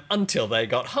until they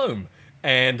got home.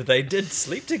 And they did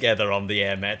sleep together on the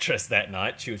air mattress that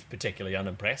night. She was particularly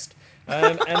unimpressed.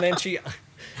 And then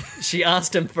she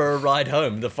asked him for a ride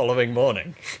home the following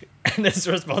morning. And his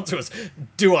response was,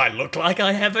 "Do I look like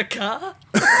I have a car?"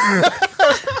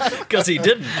 Because he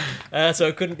didn't.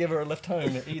 So couldn't give her a lift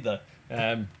home either.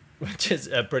 Which is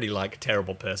a pretty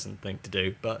terrible person thing to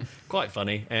do, but quite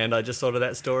funny. And I just thought of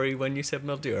that story when you said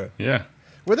Mildura. Yeah.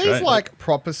 Were these Right.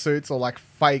 proper suits or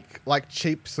fake,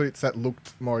 cheap suits that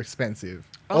looked more expensive?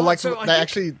 Or Oh, like so I they think-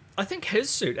 actually I think his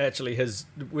suit actually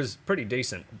was pretty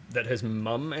decent. That his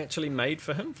mum actually made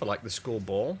for him for like the school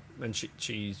ball, and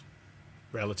she's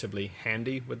relatively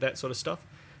handy with that sort of stuff.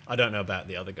 I don't know about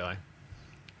the other guy.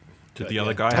 Did But the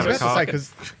other yeah. guy I have was a about to say car?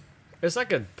 because It's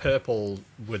like a purple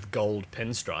with gold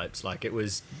pinstripes. Like it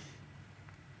was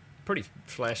pretty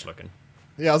flash looking.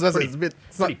 yeah, I was about to say Pretty- it's a bit.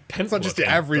 It's not, pretty pimp it's not just your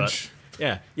looking, average. Yeah,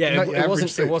 Not yeah. your It average wasn't.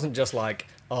 suit. It wasn't just like,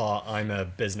 oh, I'm a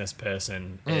business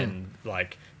person in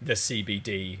like the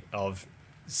CBD of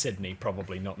Sydney,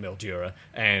 probably not Mildura,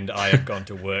 and I have gone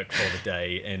to work for the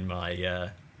day in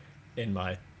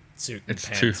my suit and It's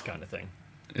pants too- kind of thing.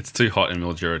 It's too hot in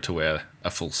Mildura to wear a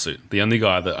full suit. The only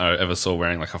guy that I ever saw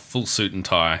wearing like a full suit and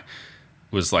tie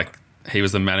was like he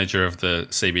was the manager of the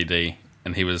CBD,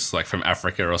 and he was like from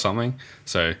Africa or something.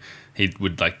 So he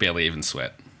would like barely even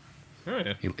sweat. Oh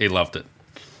yeah, He loved it.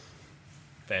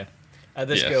 fair.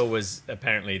 This Yes. girl was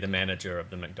apparently the manager of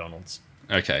the McDonald's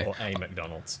Okay. or a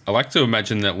McDonald's. I like to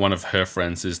imagine that one of her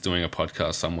friends is doing a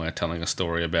podcast somewhere, telling a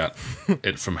story about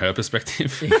it from her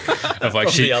perspective. Of like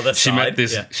From the other she side,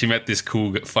 met this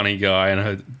cool, funny guy in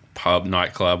her pub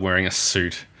nightclub wearing a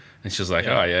suit, and she was like,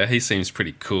 Yeah. "Oh yeah, he seems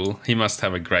pretty cool. He must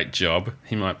have a great job.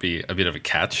 He might be a bit of a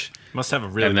catch. Must have a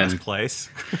really And nice then- place.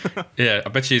 Yeah, I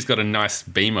bet she's got a nice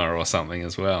Beamer or something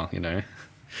as well. You know."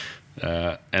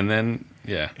 And then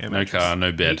Yeah, no mattress. car,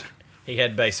 no bed. He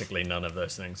had basically none of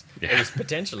those things. Yeah. There was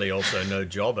potentially also no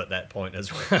job at that point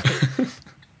as well.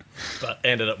 But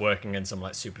ended up working in some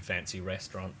like super fancy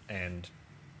restaurant and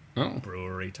Oh,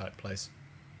 brewery type place.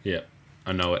 yeah,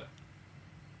 I know it.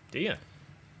 Do you?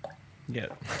 Yeah.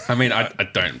 I mean, I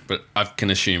don't, but I can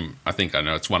assume. I think I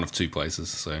know it's one of two places.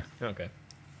 So Okay.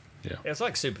 yeah. Yeah, it's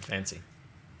like super fancy.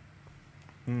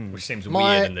 Which seems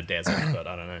My- weird in the desert, but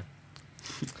I don't know.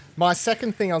 My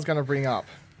second thing I was going to bring up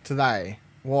today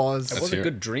was. It was Let's a hear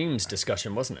good dreams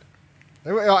discussion, wasn't it?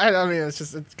 I mean, it's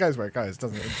just it goes where it goes,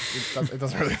 doesn't it? It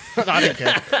doesn't really. I don't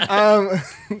care.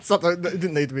 It's not, it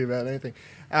didn't need to be about anything.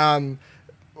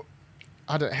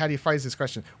 I don't. How do you phrase this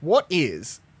question? What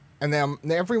is? And now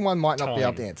everyone might not be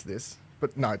able to Time. answer this,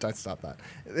 but no, don't start that.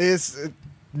 There's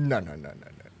no,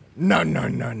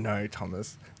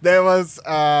 Thomas. There was.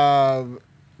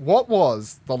 What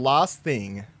was the last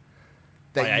thing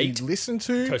that I you ate listened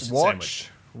to, toasted watched, sandwich.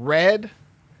 read,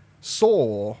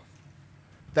 saw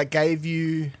that gave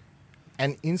you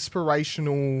an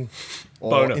inspirational or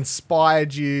Boner.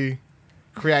 inspired you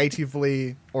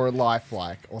creatively or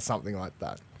lifelike or something like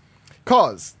that?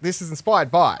 Because this is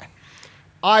inspired by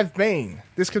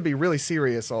this could be really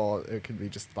serious or it could be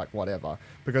just like whatever.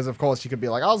 Because of course you could be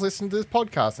like, I was listening to this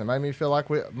podcast and it made me feel like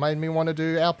made me want to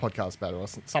do our podcast better or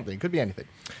something. It could be anything.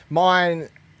 Mine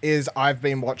is I've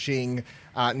been watching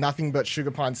nothing but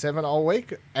Sugar Pine 7 all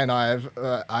week, and I've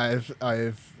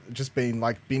just been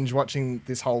like binge watching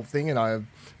this whole thing, and I've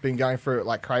been going through it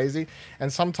like crazy.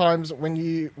 And sometimes when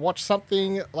you watch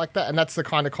something like that, and that's the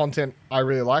kind of content I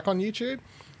really like on YouTube,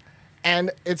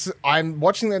 and I'm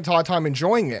watching the entire time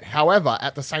enjoying it. However,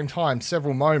 at the same time,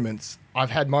 several moments I've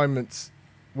had moments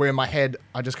where in my head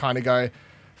I just kind of go,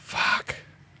 "Fuck,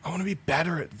 I want to be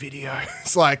better at video."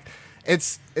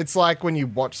 It's like when you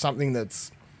watch something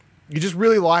that's you just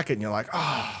really like it, and you're like,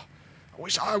 "Oh,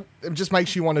 it just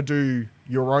makes you want to do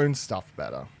your own stuff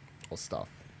better or stuff."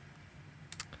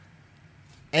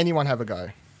 Anyone have a go?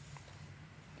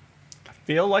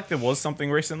 Feel like there was something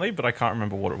recently, but I can't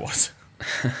remember what it was.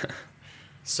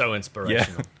 So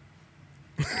inspirational.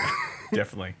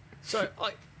 Definitely. So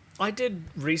I did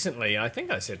recently, I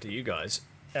think I said to you guys,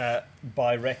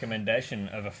 by recommendation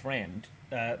of a friend,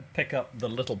 pick up The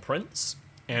Little Prince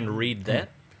and read that,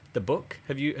 the book.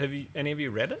 Have you any of you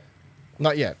read it?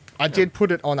 Not yet. I did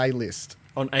put it on a list.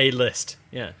 On a list,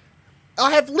 yeah.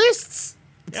 I have lists.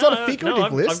 It's Yeah, not a figurative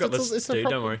I've, list. I've got it's lists a too,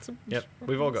 proper- don't worry. it's a- Yep,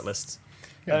 we've all got lists.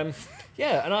 Yeah.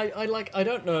 Yeah, and I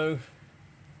don't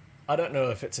know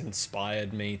if it's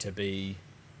inspired me to be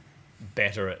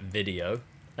better at video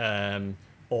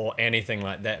or anything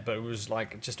like that, but it was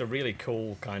like just a really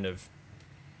cool kind of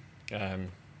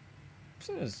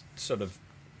sort of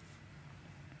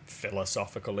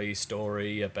philosophical-y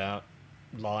story about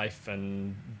life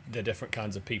and the different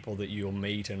kinds of people that you'll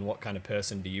meet and what kind of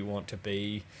person do you want to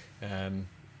be,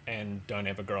 and don't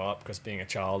ever grow up because being a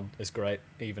child is great,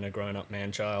 even a grown-up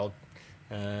man-child.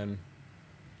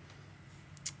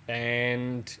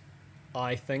 And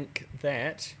I think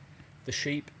that the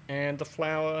sheep and the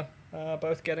flower are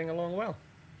both getting along well.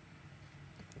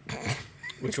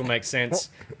 Which will make sense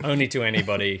only to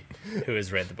anybody who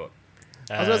has read the book.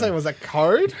 I was going to say, was that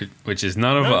code? Which is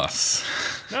none of us.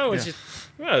 No, it's just,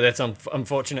 well, that's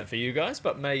unfortunate for you guys,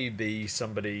 but maybe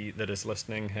somebody that is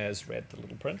listening has read The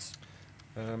Little Prince.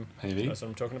 Maybe. That's what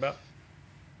I'm talking about.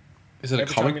 Is it a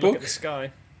Every time comic you look book? at the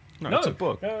sky. No, it's a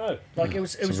book. No. Like it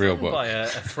was a real written book. by a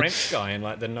French guy in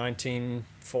like the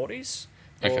 1940s,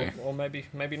 or, Okay. or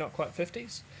maybe not quite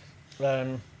 50s.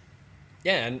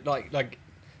 Yeah, and like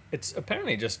it's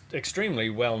apparently just extremely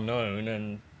well known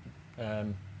and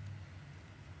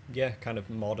kind of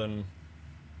modern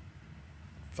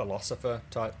philosopher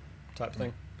type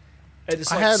thing.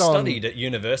 It's I like had, studied at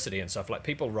university and stuff. Like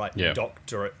people write Yeah.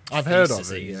 doctorate I've heard of it,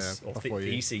 theses yeah, or before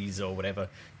you. theses or whatever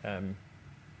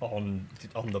on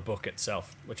the book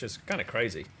itself, which is kind of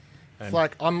crazy. It's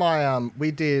like on my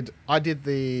I did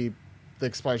the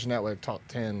Explosion Network top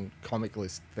 10 comic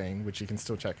list thing, which you can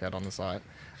still check out on the site.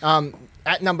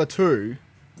 At number 2,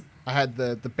 I had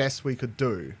the best we could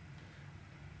do,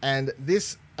 and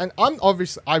I'm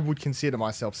obviously, I would consider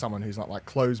myself someone who's not like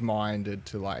closed-minded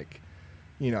to like,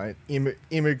 you know,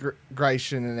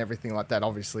 immigration and everything like that.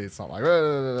 Obviously, it's not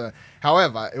like.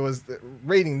 However, it was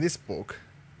reading this book.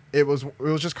 It was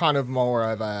just kind of more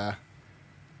of a.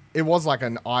 It was like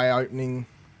an eye-opening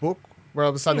book where all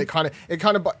of a sudden it kind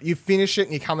of you finish it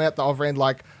and you come out the other end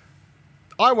like,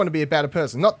 I want to be a better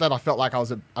person. Not that I felt like I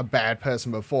was a bad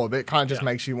person before, but it kind of just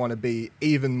makes you want to be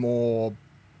even more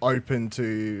open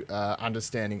to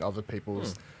understanding other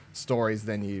people's stories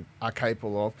than you are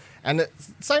capable of. And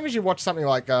it's same as you watch something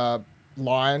like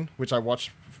Lion, which I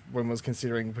watched when I was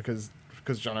considering because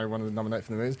Jono wanted to nominate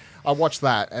for the movies. I watched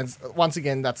that, and once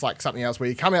again, that's like something else where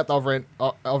you come out the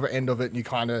other end of it, and you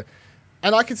kind of.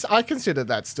 And I consider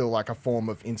that still like a form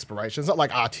of inspiration. It's not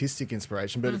like artistic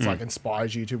inspiration, but it's like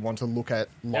inspires you to want to look at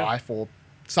life or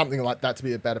something like that to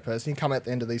be a better person. You come at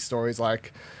the end of these stories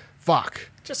like,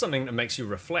 fuck. Just something that makes you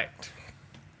reflect.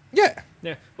 Yeah.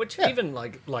 Yeah, which Yeah. even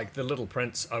like The Little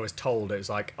Prince, I was told it was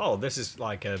like, oh, this is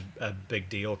like a big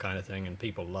deal kind of thing, and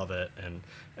people love it, and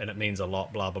it means a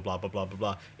lot, blah blah blah blah blah blah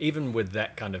blah. Even with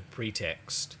that kind of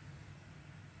pretext,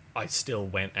 I still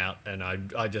went out and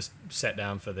I just sat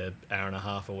down for the hour and a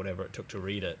half or whatever it took to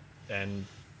read it, and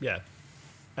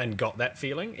and got that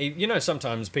feeling. You know,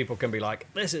 sometimes people can be like,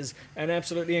 this is an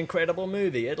absolutely incredible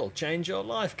movie, it'll change your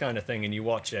life kind of thing, and you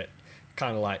watch it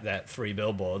kind of like that 3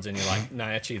 Billboards and you're like, no,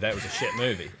 actually that was a shit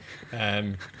movie.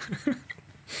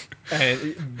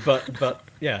 But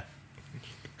yeah,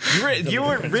 You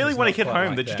really was want not to hit quite home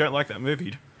like that you that. don't like that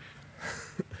movie.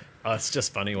 it's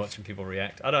just funny watching people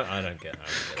react. I don't get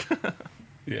it.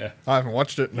 Yeah. I haven't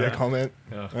watched it. No Yeah. comment.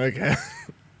 Oh. Okay.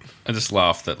 I just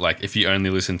laugh that, like, if you only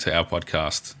listen to our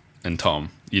podcast and Tom,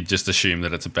 you'd just assume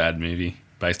that it's a bad movie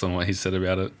based on what he said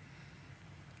about it.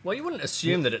 Well, you wouldn't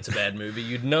assume that it's a bad movie.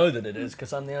 You'd know that it is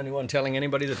because I'm the only one telling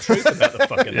anybody the truth about the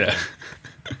fucking Yeah.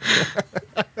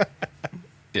 thing.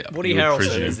 Yeah. Woody you would Harrelson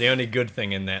presume. is the only good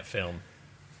thing in that film.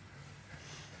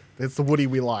 It's the Woody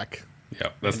we like. Yeah,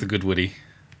 that's the good Woody.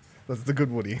 That's the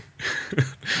good Woody.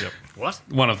 What?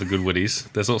 One of the good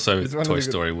Woodies. There's also It's one of Toy the good-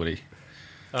 Story Woody.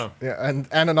 Oh, Yeah, and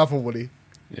another Woody.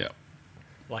 Yeah.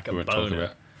 like a We won't talk boner.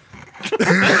 about.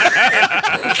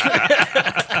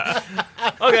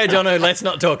 Okay, Jono, let's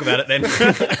not talk about it then.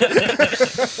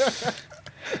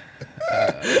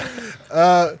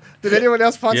 Did anyone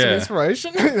else find some Yeah.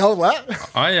 inspiration in all that?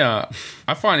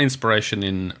 I find inspiration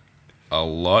in a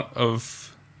lot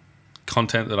of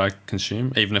content that I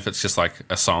consume, even if it's just like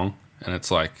a song and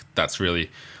it's like that's really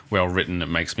well written. It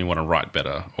makes me want to write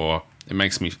better, or it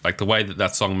makes me like the way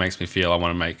that song makes me feel. I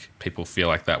want to make people feel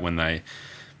like that when they,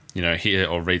 you know, hear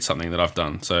or read something that I've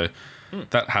done. So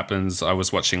that happens. I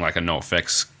was watching like a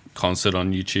NoFX concert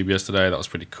on YouTube yesterday. That was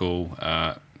pretty cool.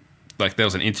 Like there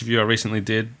was an interview I recently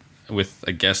did with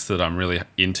a guest that I'm really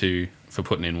into for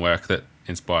putting in work that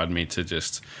inspired me to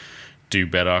just do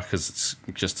better because it's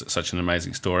just such an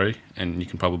amazing story, and you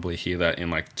can probably hear that in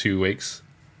like 2 weeks,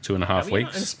 2.5 Have you not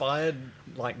weeks. inspired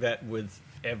like that with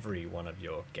every one of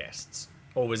your guests,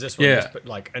 or was this one Yeah. just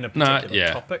like in a Nah, particular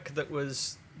yeah. topic that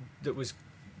was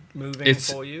moving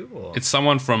It's- for you? Or? It's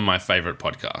someone from my favorite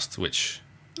podcast, which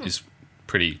is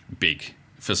pretty big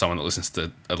for someone that listens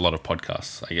to a lot of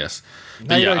podcasts, I guess. But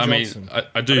Nato yeah, I mean, Johnson. I do.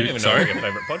 I don't even know sorry, what your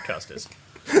favorite podcast is.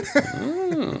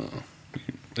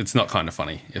 it's not kind of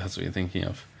funny if that's what you're thinking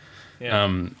of. Yeah.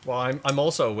 Well, I'm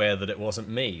also aware that it wasn't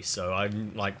me, so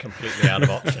I'm like completely out of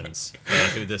options for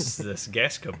who this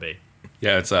guest could be.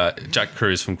 Yeah, it's Jack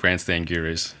Cruz from Grandstand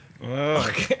Gurus. Nah.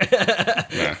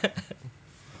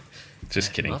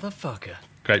 Just kidding. Motherfucker.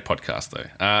 Great podcast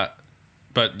though.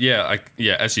 But yeah,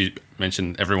 as you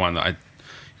mentioned, everyone that I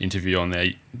interview on there,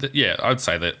 I'd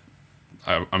say that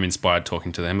I'm inspired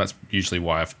talking to them. That's usually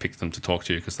why I've picked them to talk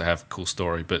to, because they have a cool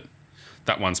story. But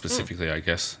that one specifically, I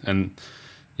guess, and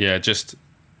yeah, just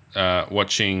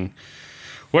watching.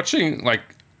 Like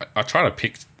I try to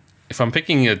pick if I'm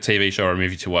picking a TV show or a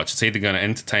movie to watch, it's either going to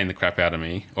entertain the crap out of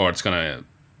me or it's going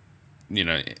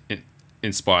to,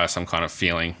 inspire some kind of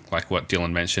feeling, like what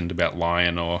Dylan mentioned about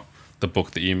Lion or the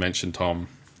book that you mentioned, Tom,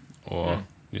 or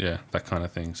that kind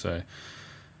of thing. So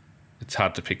it's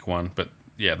hard to pick one, but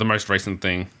yeah, the most recent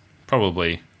thing,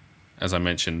 probably, as I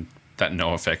mentioned, that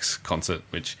NoFX concert,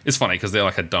 which is funny because they're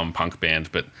like a dumb punk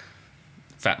band, but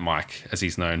Fat Mike, as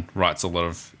he's known, writes a lot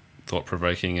of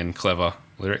thought-provoking and clever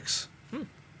lyrics.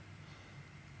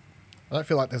 I don't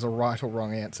feel like there's a right or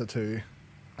wrong answer to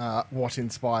what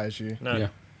inspires you. No. Yeah.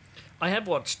 I have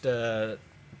watched the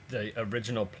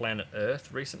original Planet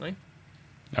Earth recently.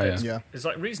 Oh, yeah. Yeah. It's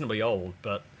like reasonably old,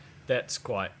 but that's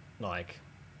quite like,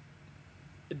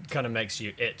 it kind of makes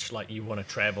you itch. Like you want to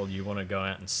travel, you want to go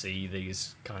out and see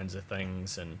these kinds of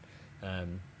things, and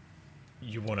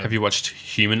you want to. Have you watched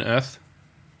Human Earth?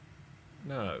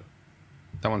 No.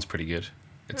 That one's pretty good.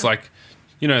 It's like,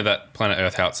 that Planet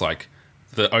Earth, how it's like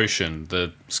the ocean,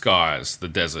 the skies, the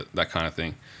desert, that kind of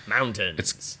thing.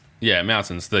 Mountains. Yeah,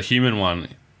 mountains. The human one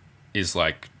is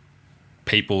like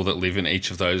people that live in each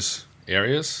of those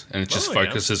areas, and it just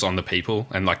focuses on the people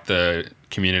and like the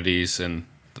communities and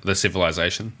the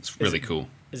civilization. It's really cool.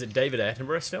 Is it David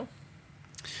Attenborough still?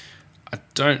 I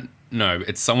don't know.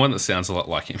 It's someone that sounds a lot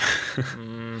like him.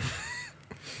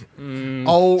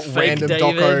 Old Fake random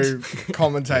David. doco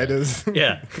commentators.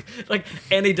 Yeah. Like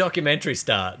any documentary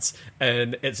starts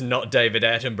and it's not David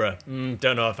Attenborough.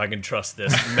 Don't know if I can trust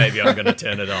this. Maybe I'm going to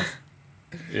turn it off.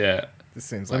 Yeah. This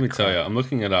seems Let like me tell you, I'm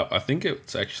looking it up. I think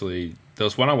it's actually, there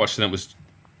was one I watched and it was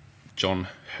John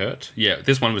Hurt. Yeah,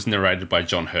 this one was narrated by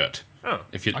John Hurt. Oh.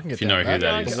 If you I can get know down who with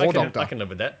that that. is. The War I Doctor. can live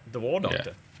with that. The War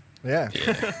Doctor. Yeah.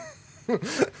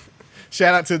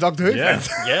 Shout out to Doctor Who Yeah.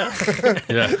 fans. Yeah.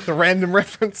 Yeah. The random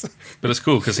reference. But it's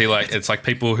cool because it's like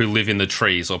people who live in the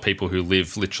trees or people who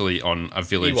live literally on a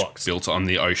village Ewoks. built on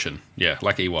the ocean. Yeah,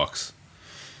 like Ewoks.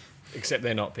 Except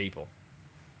they're not people.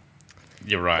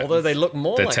 You're right. Although they look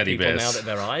more They're like teddy people bears. now that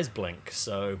their eyes blink.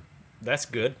 So that's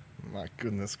good. My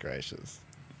goodness gracious.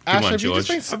 Good one, have you just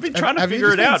George. been, I've been trying to have you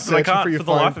figure just it been out, but I searching can't your for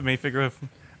the phone? life of me figure it.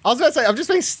 I was going to say, I've just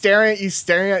been staring at you,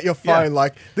 staring at your phone. Yeah.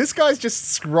 Like, this guy's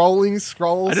just scrolling. I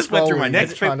just went through my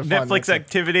scrolling, trying to find Netflix something.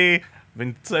 activity. I've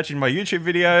been searching my YouTube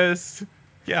videos.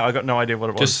 Yeah, I got no idea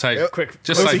what it was. Just say, Quick.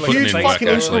 just It was say a put them huge in work, fucking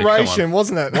actually. Come on. inspiration,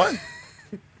 wasn't it? What?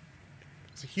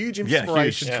 It's a huge Yeah,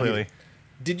 inspiration. huge, clearly.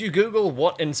 Did you Google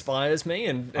what inspires me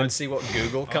and see what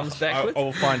Google comes back with? I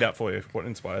will find out for you what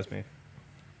inspires me.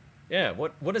 Yeah,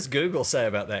 what does Google say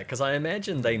about that? Because I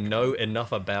imagine they know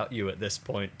enough about you at this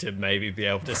point to maybe be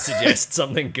able to suggest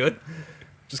something good.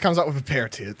 Just comes up with a pair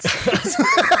of tits.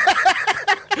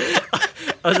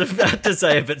 I was about to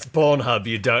say, if it's Pornhub,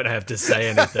 you don't have to say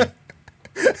anything.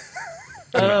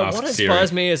 Ask What Siri.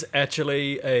 inspires me is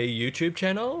actually a YouTube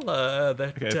channel.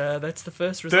 That's the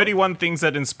first result. 31 things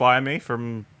that inspire me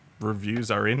from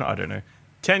reviews are in. I don't know.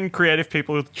 10 creative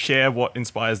people share what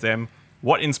inspires them.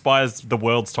 What inspires the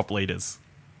world's top leaders?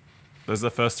 Those are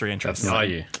the first 3 entries. That's not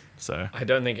you. So I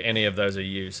don't think any of those are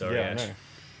you. Sorry, yeah, I Ash. know.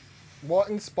 What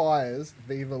inspires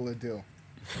Viva La Dill?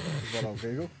 Is what I'll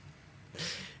Google.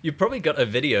 You've probably got a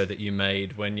video that you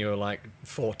made when you were like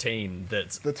 14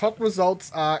 that's The top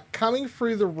results are Coming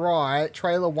Through the Rye,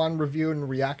 Trailer 1 review and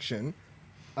reaction.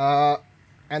 And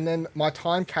then my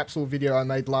time capsule video I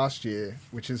made last year,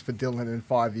 which is for Dylan in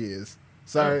 5 years.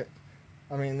 So,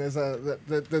 I mean, there's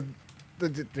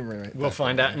we'll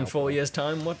find out in 4 years'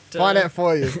 time what Find out in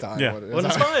 4 years' time. Yeah. what it is. what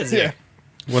inspires you. Yeah.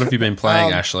 What have you been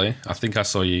playing, Ashley? I think I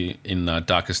saw you in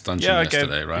Darkest Dungeon Yeah,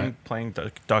 yesterday, I've right? been playing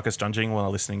Darkest Dungeon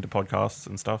while listening to podcasts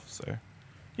and stuff. So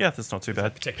yeah, that's not too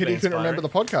bad. Particularly Pity you couldn't remember the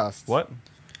podcast. What?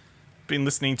 Been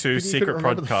listening to Pity you secret couldn't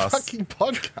remember the podcasts. fucking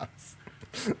podcast.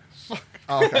 Fuck.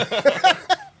 Oh,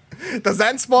 okay. Does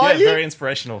that inspire Yeah, you? very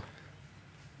inspirational.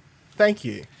 Thank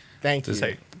you. Thank Does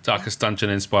you. Darkest Dungeon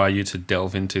inspire you to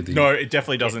delve into the No, it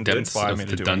definitely doesn't depths inspire of me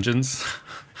the to do it. dungeons?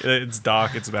 It's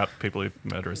dark. It's about people who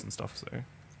murderers and stuff. So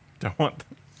don't want.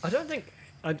 I don't think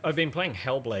I've been playing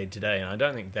Hellblade today, and I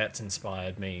don't think that's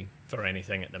inspired me for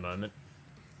anything at the moment.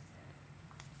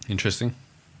 Interesting.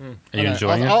 Are I you know.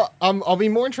 enjoying it? I'll be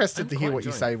more interested I'm to hear quite what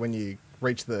you enjoying say when you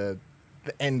reach the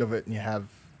end of it and you have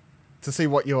to see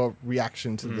what your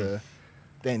reaction to the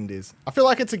end is. I feel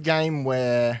like it's a game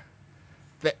where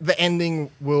the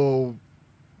ending will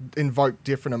invoke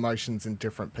different emotions in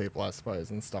different people, I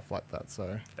suppose, and stuff like that.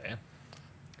 So Fair.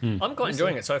 I'm quite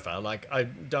enjoying it so far. Like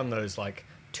I've done those like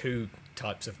 2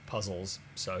 types of puzzles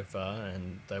so far,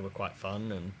 and they were quite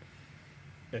fun, and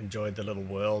enjoyed the little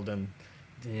world. And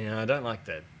I don't like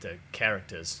the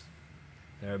characters.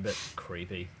 They're a bit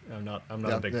creepy. I'm not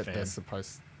a big fan. They're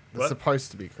supposed What?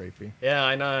 to be creepy. Yeah,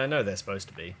 I know they're supposed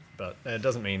to be, but it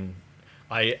doesn't mean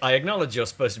I acknowledge you're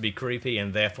supposed to be creepy,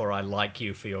 and therefore I like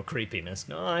you for your creepiness.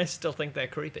 No, I still think they're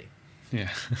creepy. Yeah.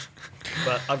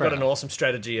 But I've got an awesome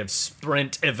strategy of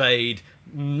sprint, evade,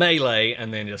 melee,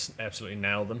 and then just absolutely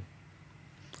nail them.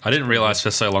 I didn't realize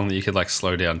for so long that you could like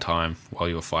slow down time while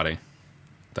you were fighting.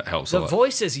 That helps a The lot.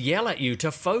 voices yell at you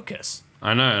to focus.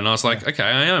 I know, and I was like, okay,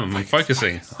 I am. I'm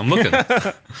focusing. I'm looking.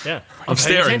 Yeah, I'm paying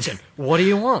staring. attention. What do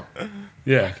you want?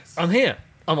 Yeah. I'm here.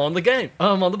 I'm on the game.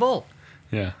 I'm on the ball.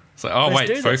 Yeah. It's like, oh, Let's do wait,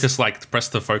 this. focus, like, press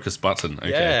the focus button.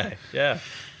 Okay. Yeah.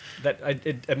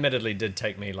 It admittedly did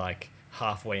take me like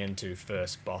halfway into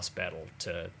first boss battle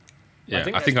to. Yeah,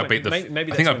 I that's think I when- beat the.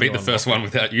 maybe I think that's I when beat you the first one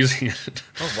without using it.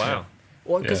 Oh wow.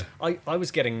 Well, because Yeah. I was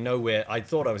getting nowhere. I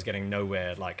thought I was getting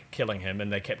nowhere, like killing him,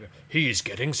 and they kept going, he's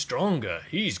getting stronger.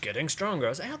 He's getting stronger. I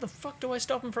was like, how the fuck do I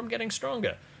stop him from getting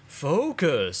stronger?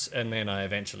 Focus. And then I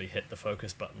eventually hit the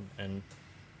focus button, and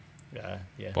yeah,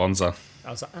 Bonza.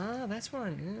 I was like, that's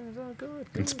one. Yeah, oh, good.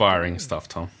 Inspiring stuff,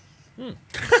 Tom.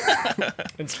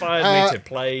 Inspired me to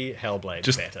play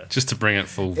Hellblade better. Just to bring it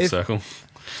full circle.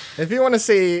 If you want to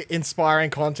see inspiring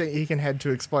content, you can head to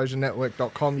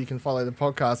explosionnetwork.com. You can follow the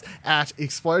podcast at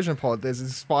Explosion Pod. There's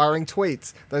inspiring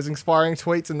tweets. Those inspiring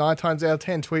tweets are 9 times out of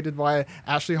 10 tweeted by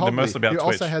Ashley Hobley, mostly about who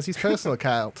also Twitch. has his personal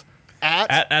account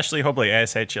at Ashley Hobley,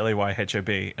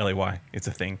 ASHLEYHOBLEY. It's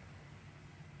a thing.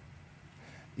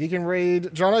 You can read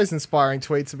Jono's inspiring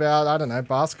tweets about, I don't know,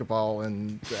 basketball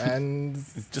and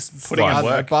Just putting I in don't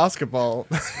know, work. basketball.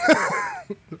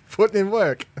 Putting in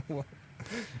work.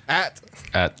 At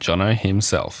Jono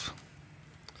himself.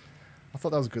 I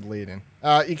thought that was a good lead in.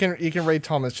 You can read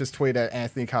Thomas, just tweet at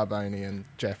Anthony Carboni and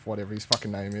Jeff, whatever his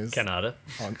fucking name is. Canada.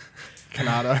 On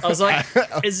Canada. I was like,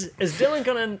 is Dylan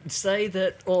gonna say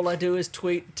that all I do is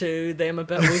tweet to them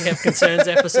about We Have Concerns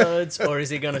episodes, or is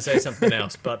he gonna say something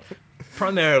else? But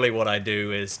primarily what I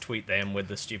do is tweet them with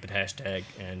the stupid hashtag,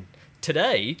 and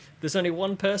today there's only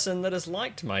one person that has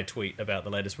liked my tweet about the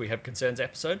latest We Have Concerns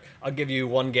episode. I'll give you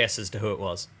one guess as to who it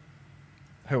was.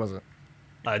 Who was it?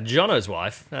 Jono's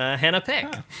wife, Hannah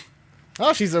Peck.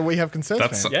 Oh, she's a We Have Concerns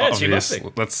That's fan. Yeah, she obvious.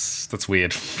 must be. That's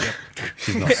weird.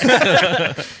 She's not.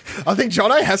 I think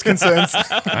Jono has concerns. I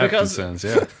have Because- concerns.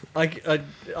 Yeah.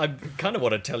 I kind of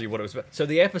want to tell you what it was about. So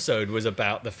the episode was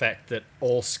about the fact that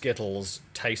all Skittles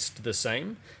taste the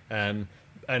same, and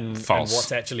False.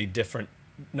 what's actually different.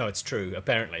 No, it's true.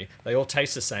 Apparently, they all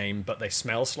taste the same, but they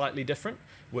smell slightly different,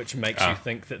 which makes you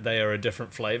think that they are a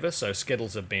different flavor. So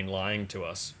Skittles have been lying to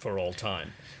us for all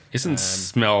time. Isn't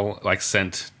smell like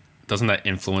scent? Doesn't that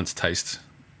influence taste?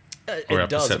 Or our It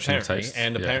does perception of apparently, taste?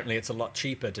 and Yeah. apparently it's a lot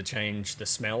cheaper to change the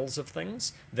smells of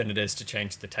things than it is to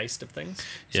change the taste of things.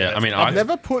 So Yeah, I it's- mean, I've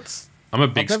never put I'm a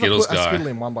big I've never Skittles put a Skittle guy,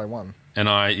 in one by one. and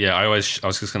I was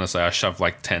just gonna say I shove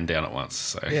like 10 down at once,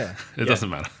 so Yeah. it doesn't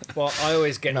matter. Well, I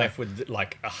always get left with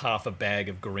like a half a bag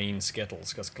of green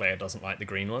Skittles because Claire doesn't like the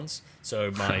green ones.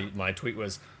 So my tweet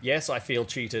was, yes, I feel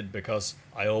cheated because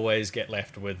I always get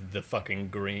left with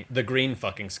the green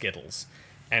fucking Skittles,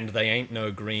 and they ain't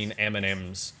no green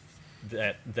M&Ms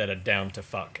that are down to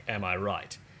fuck. Am I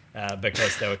right?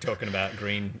 Because they were talking about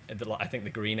green. I think the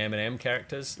green M&M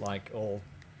characters like all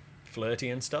flirty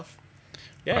and stuff.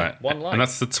 Yeah, Right. one like. And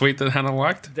that's the tweet that Hannah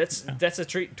liked. That's a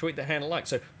tweet that Hannah liked.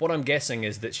 So what I'm guessing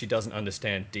is that she doesn't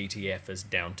understand DTF as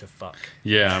down to fuck.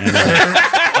 Yeah, I'm gonna,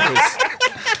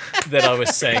 That I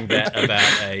was saying that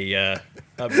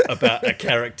about a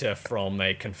character from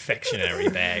a confectionery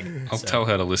bag. I'll tell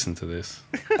her to listen to this.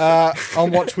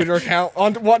 On what Twitter account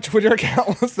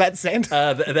was that sent?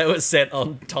 That was set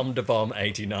on Tom DeBomb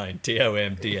 89.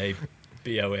 TOMDABOM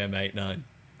 89.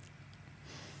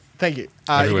 Thank you. You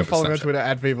Everywhere can follow but me on Snapchat. Twitter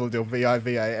at Vivaladil,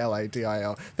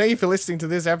 VIVALADIL. Thank you for listening to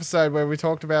this episode where we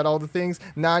talked about all the things.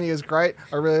 Narnia is great.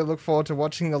 I really look forward to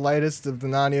watching the latest of the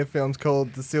Narnia films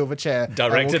called The Silver Chair. And we'll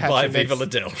Directed catch by you next- Viva La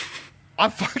Dill.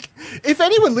 If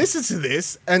anyone listens to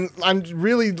this and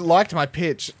really liked my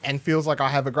pitch and feels like I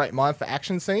have a great mind for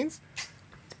action scenes,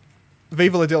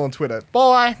 Viva La Dill on Twitter.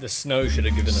 Bye. The snow should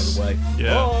have given it away.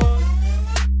 Yeah.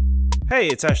 Hey,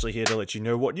 it's Ashley here to let you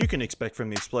know what you can expect from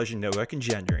the Explosion Network in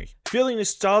January. Feeling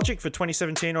nostalgic for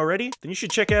 2017 already? Then you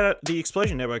should check out the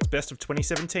Explosion Network's Best of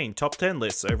 2017 Top 10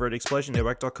 lists over at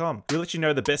explosionnetwork.com. We'll let you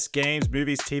know the best games,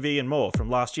 movies, TV, and more from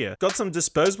last year. Got some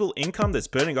disposable income that's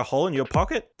burning a hole in your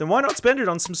pocket? Then why not spend it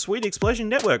on some sweet Explosion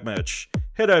Network merch?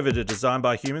 Head over to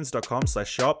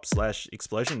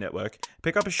designbyhumans.com/shop/Explosion Network.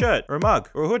 Pick up a shirt, or a mug,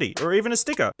 or a hoodie, or even a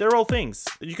sticker. They're all things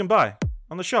that you can buy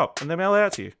on the shop and they mail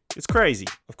out to you. It's crazy.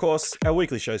 Of course, our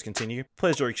weekly shows continue.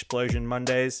 Pleasure Explosion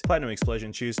Mondays, Platinum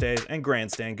Explosion Tuesdays, and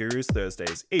Grandstand Gurus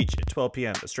Thursdays, each at 12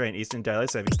 p.m. Australian Eastern Daylight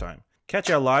Savings Time. Catch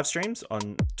our live streams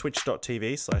on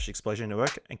twitch.tv/Explosion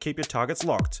Network and keep your targets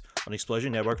locked on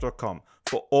explosionnetwork.com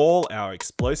for all our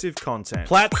explosive content.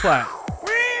 Plat plat.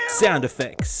 Sound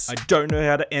effects. I don't know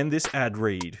how to end this ad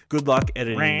read. Good luck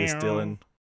editing this, Dylan.